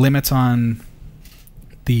you've got limits on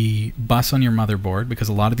the bus on your motherboard, because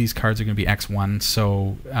a lot of these cards are going to be X1.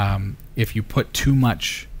 So if you put too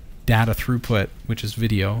much data throughput, which is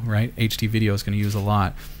video, right? HD video is going to use a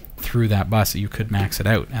lot through that bus. You could max it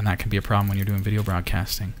out, and that can be a problem when you're doing video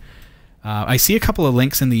broadcasting. I see a couple of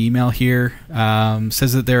links in the email here.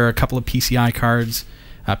 Says that there are a couple of PCIe cards,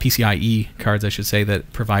 I should say,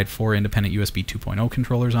 that provide 4 independent USB 2.0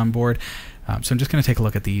 controllers on board. So I'm just going to take a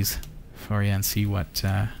look at these for you and see what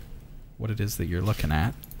it is that you're looking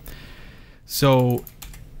at. So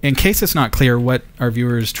in case it's not clear, what our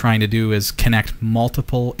viewer is trying to do is connect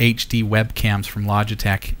multiple HD webcams from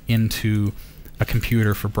Logitech into a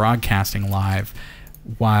computer for broadcasting live,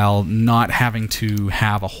 while not having to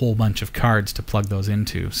have a whole bunch of cards to plug those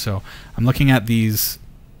into. So I'm looking at these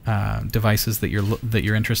devices that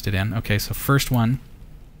you're interested in. Okay, so first one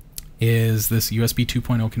is this USB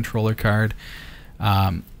 2.0 controller card.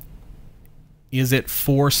 Is it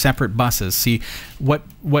 4 separate buses? See,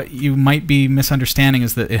 what you might be misunderstanding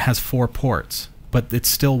is that it has 4 ports, but it's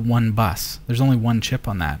still one bus. There's only one chip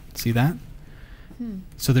on that. See that?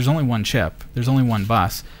 So there's only one chip. There's only one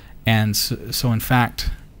bus. And so in fact,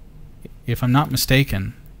 if I'm not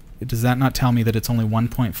mistaken, does that not tell me that it's only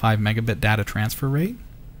 1.5 megabit data transfer rate?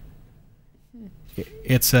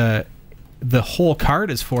 It's the whole card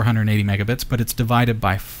is 480 megabits, but it's divided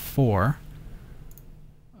by 4.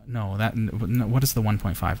 No, what is the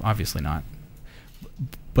 1.5? Obviously not.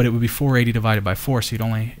 But it would be 480 divided by 4, so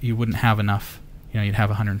you wouldn't have enough. You'd have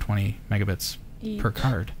 120 megabits per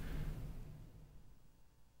card.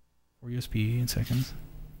 4 USB in seconds.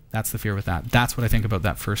 That's the fear with that. That's what I think about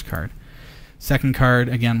that first card. Second card,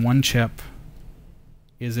 again, one chip.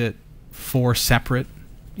 Is it 4 separate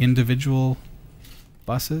individual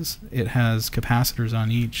buses? It has capacitors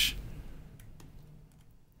on each.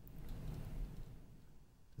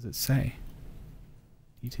 Does it say?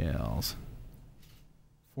 Details.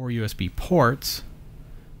 4 USB ports,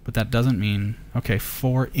 but that doesn't mean... Okay,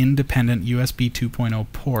 4 independent USB 2.0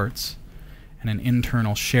 ports and an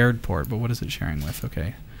internal shared port, but what is it sharing with?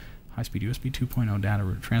 Okay, high-speed USB 2.0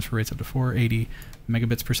 data transfer rates up to 480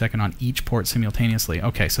 megabits per second on each port simultaneously.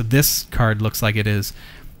 Okay, so this card looks like it is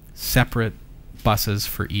separate buses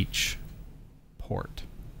for each port.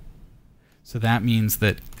 So that means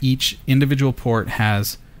that each individual port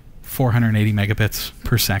has 480 megabits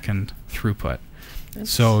per second throughput.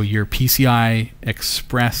 So your PCI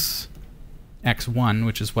Express X1,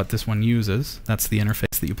 which is what this one uses, that's the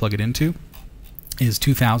interface that you plug it into, is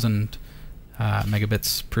 2,000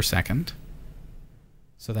 megabits per second.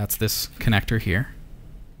 So that's this connector here.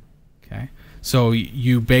 Okay. So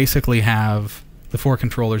you basically have the 4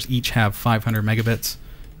 controllers each have 500 megabits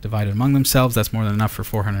divided among themselves. That's more than enough for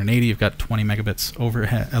 480. You've got 20 megabits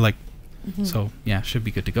overhead, so yeah, should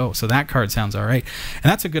be good to go. So that card sounds all right, and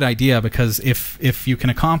that's a good idea, because if you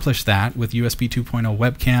can accomplish that with USB 2.0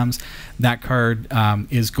 webcams, that card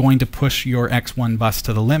is going to push your X1 bus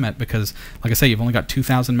to the limit, because like I say, you've only got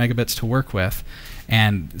 2,000 megabits to work with,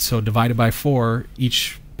 and so divided by 4,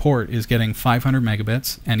 each port is getting 500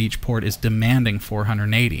 megabits, and each port is demanding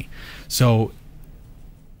 480. So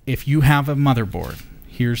if you have a motherboard,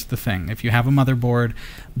 here's the thing: if you have a motherboard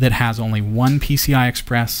that has only one PCI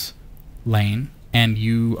Express lane, and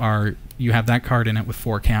you have that card in it with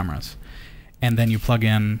 4 cameras, and then you plug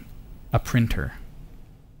in a printer,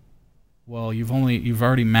 well, you've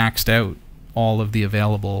already maxed out all of the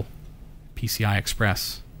available PCI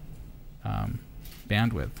Express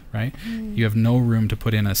bandwidth, right? You have no room to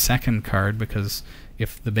put in a second card, because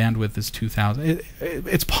if the bandwidth is 2,000,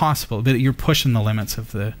 it's possible, but you're pushing the limits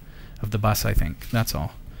of the bus, I think. That's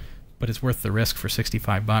all. But it's worth the risk for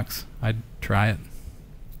 $65. I'd try it.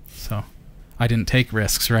 So I didn't take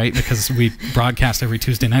risks, right? Because we broadcast every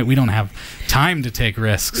Tuesday night. We don't have time to take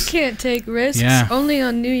risks. We can't take risks. Yeah. Only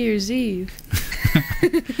on New Year's Eve.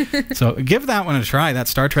 So give that one a try. That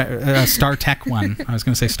Star Trek one. I was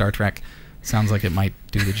going to say Star Trek. Sounds like it might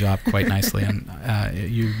do the job quite nicely. And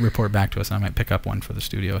you report back to us, and I might pick up one for the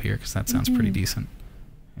studio here because that sounds pretty decent.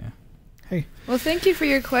 Yeah. Hey. Well, thank you for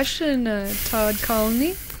your question, Todd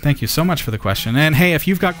Colony. Thank you so much for the question. And hey, if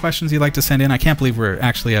you've got questions you'd like to send in, I can't believe we're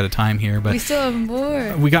actually out of time here, but we still have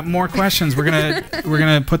more. We got more questions. We're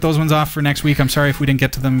gonna put those ones off for next week. I'm sorry if we didn't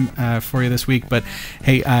get to them for you this week, but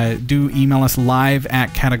hey, do email us live at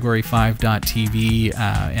Category5TV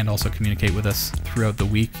and also communicate with us throughout the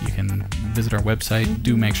week. You can visit our website.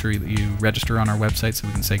 Do make sure that you register on our website so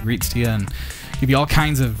we can say greets to you and give you all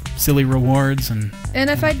kinds of silly rewards. And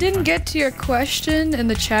if I didn't get to your question in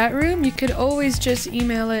the chat room, you could always just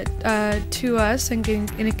email it to us, and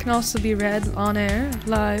it can also be read on air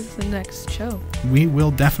live the next show. We will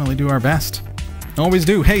definitely do our best. Always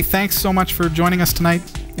do. Hey, thanks so much for joining us tonight,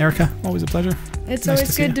 Erica. Always a pleasure. It's nice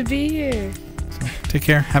always good to be here. So, take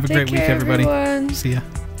care. Have a great week, everybody. Everyone. See ya.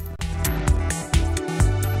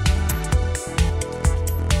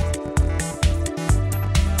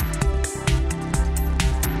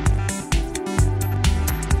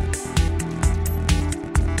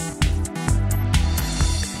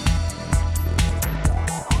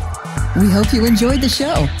 We hope you enjoyed the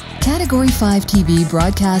show. Category 5 TV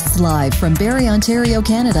broadcasts live from Barrie, Ontario,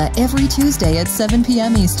 Canada every Tuesday at 7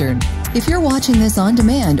 p.m. Eastern. If you're watching this on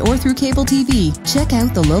demand or through cable TV, check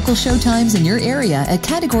out the local showtimes in your area at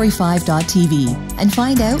Category5.tv and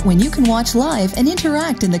find out when you can watch live and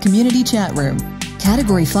interact in the community chat room.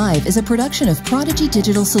 Category 5 is a production of Prodigy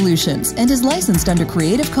Digital Solutions and is licensed under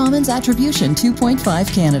Creative Commons Attribution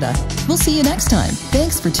 2.5 Canada. We'll see you next time.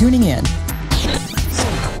 Thanks for tuning in.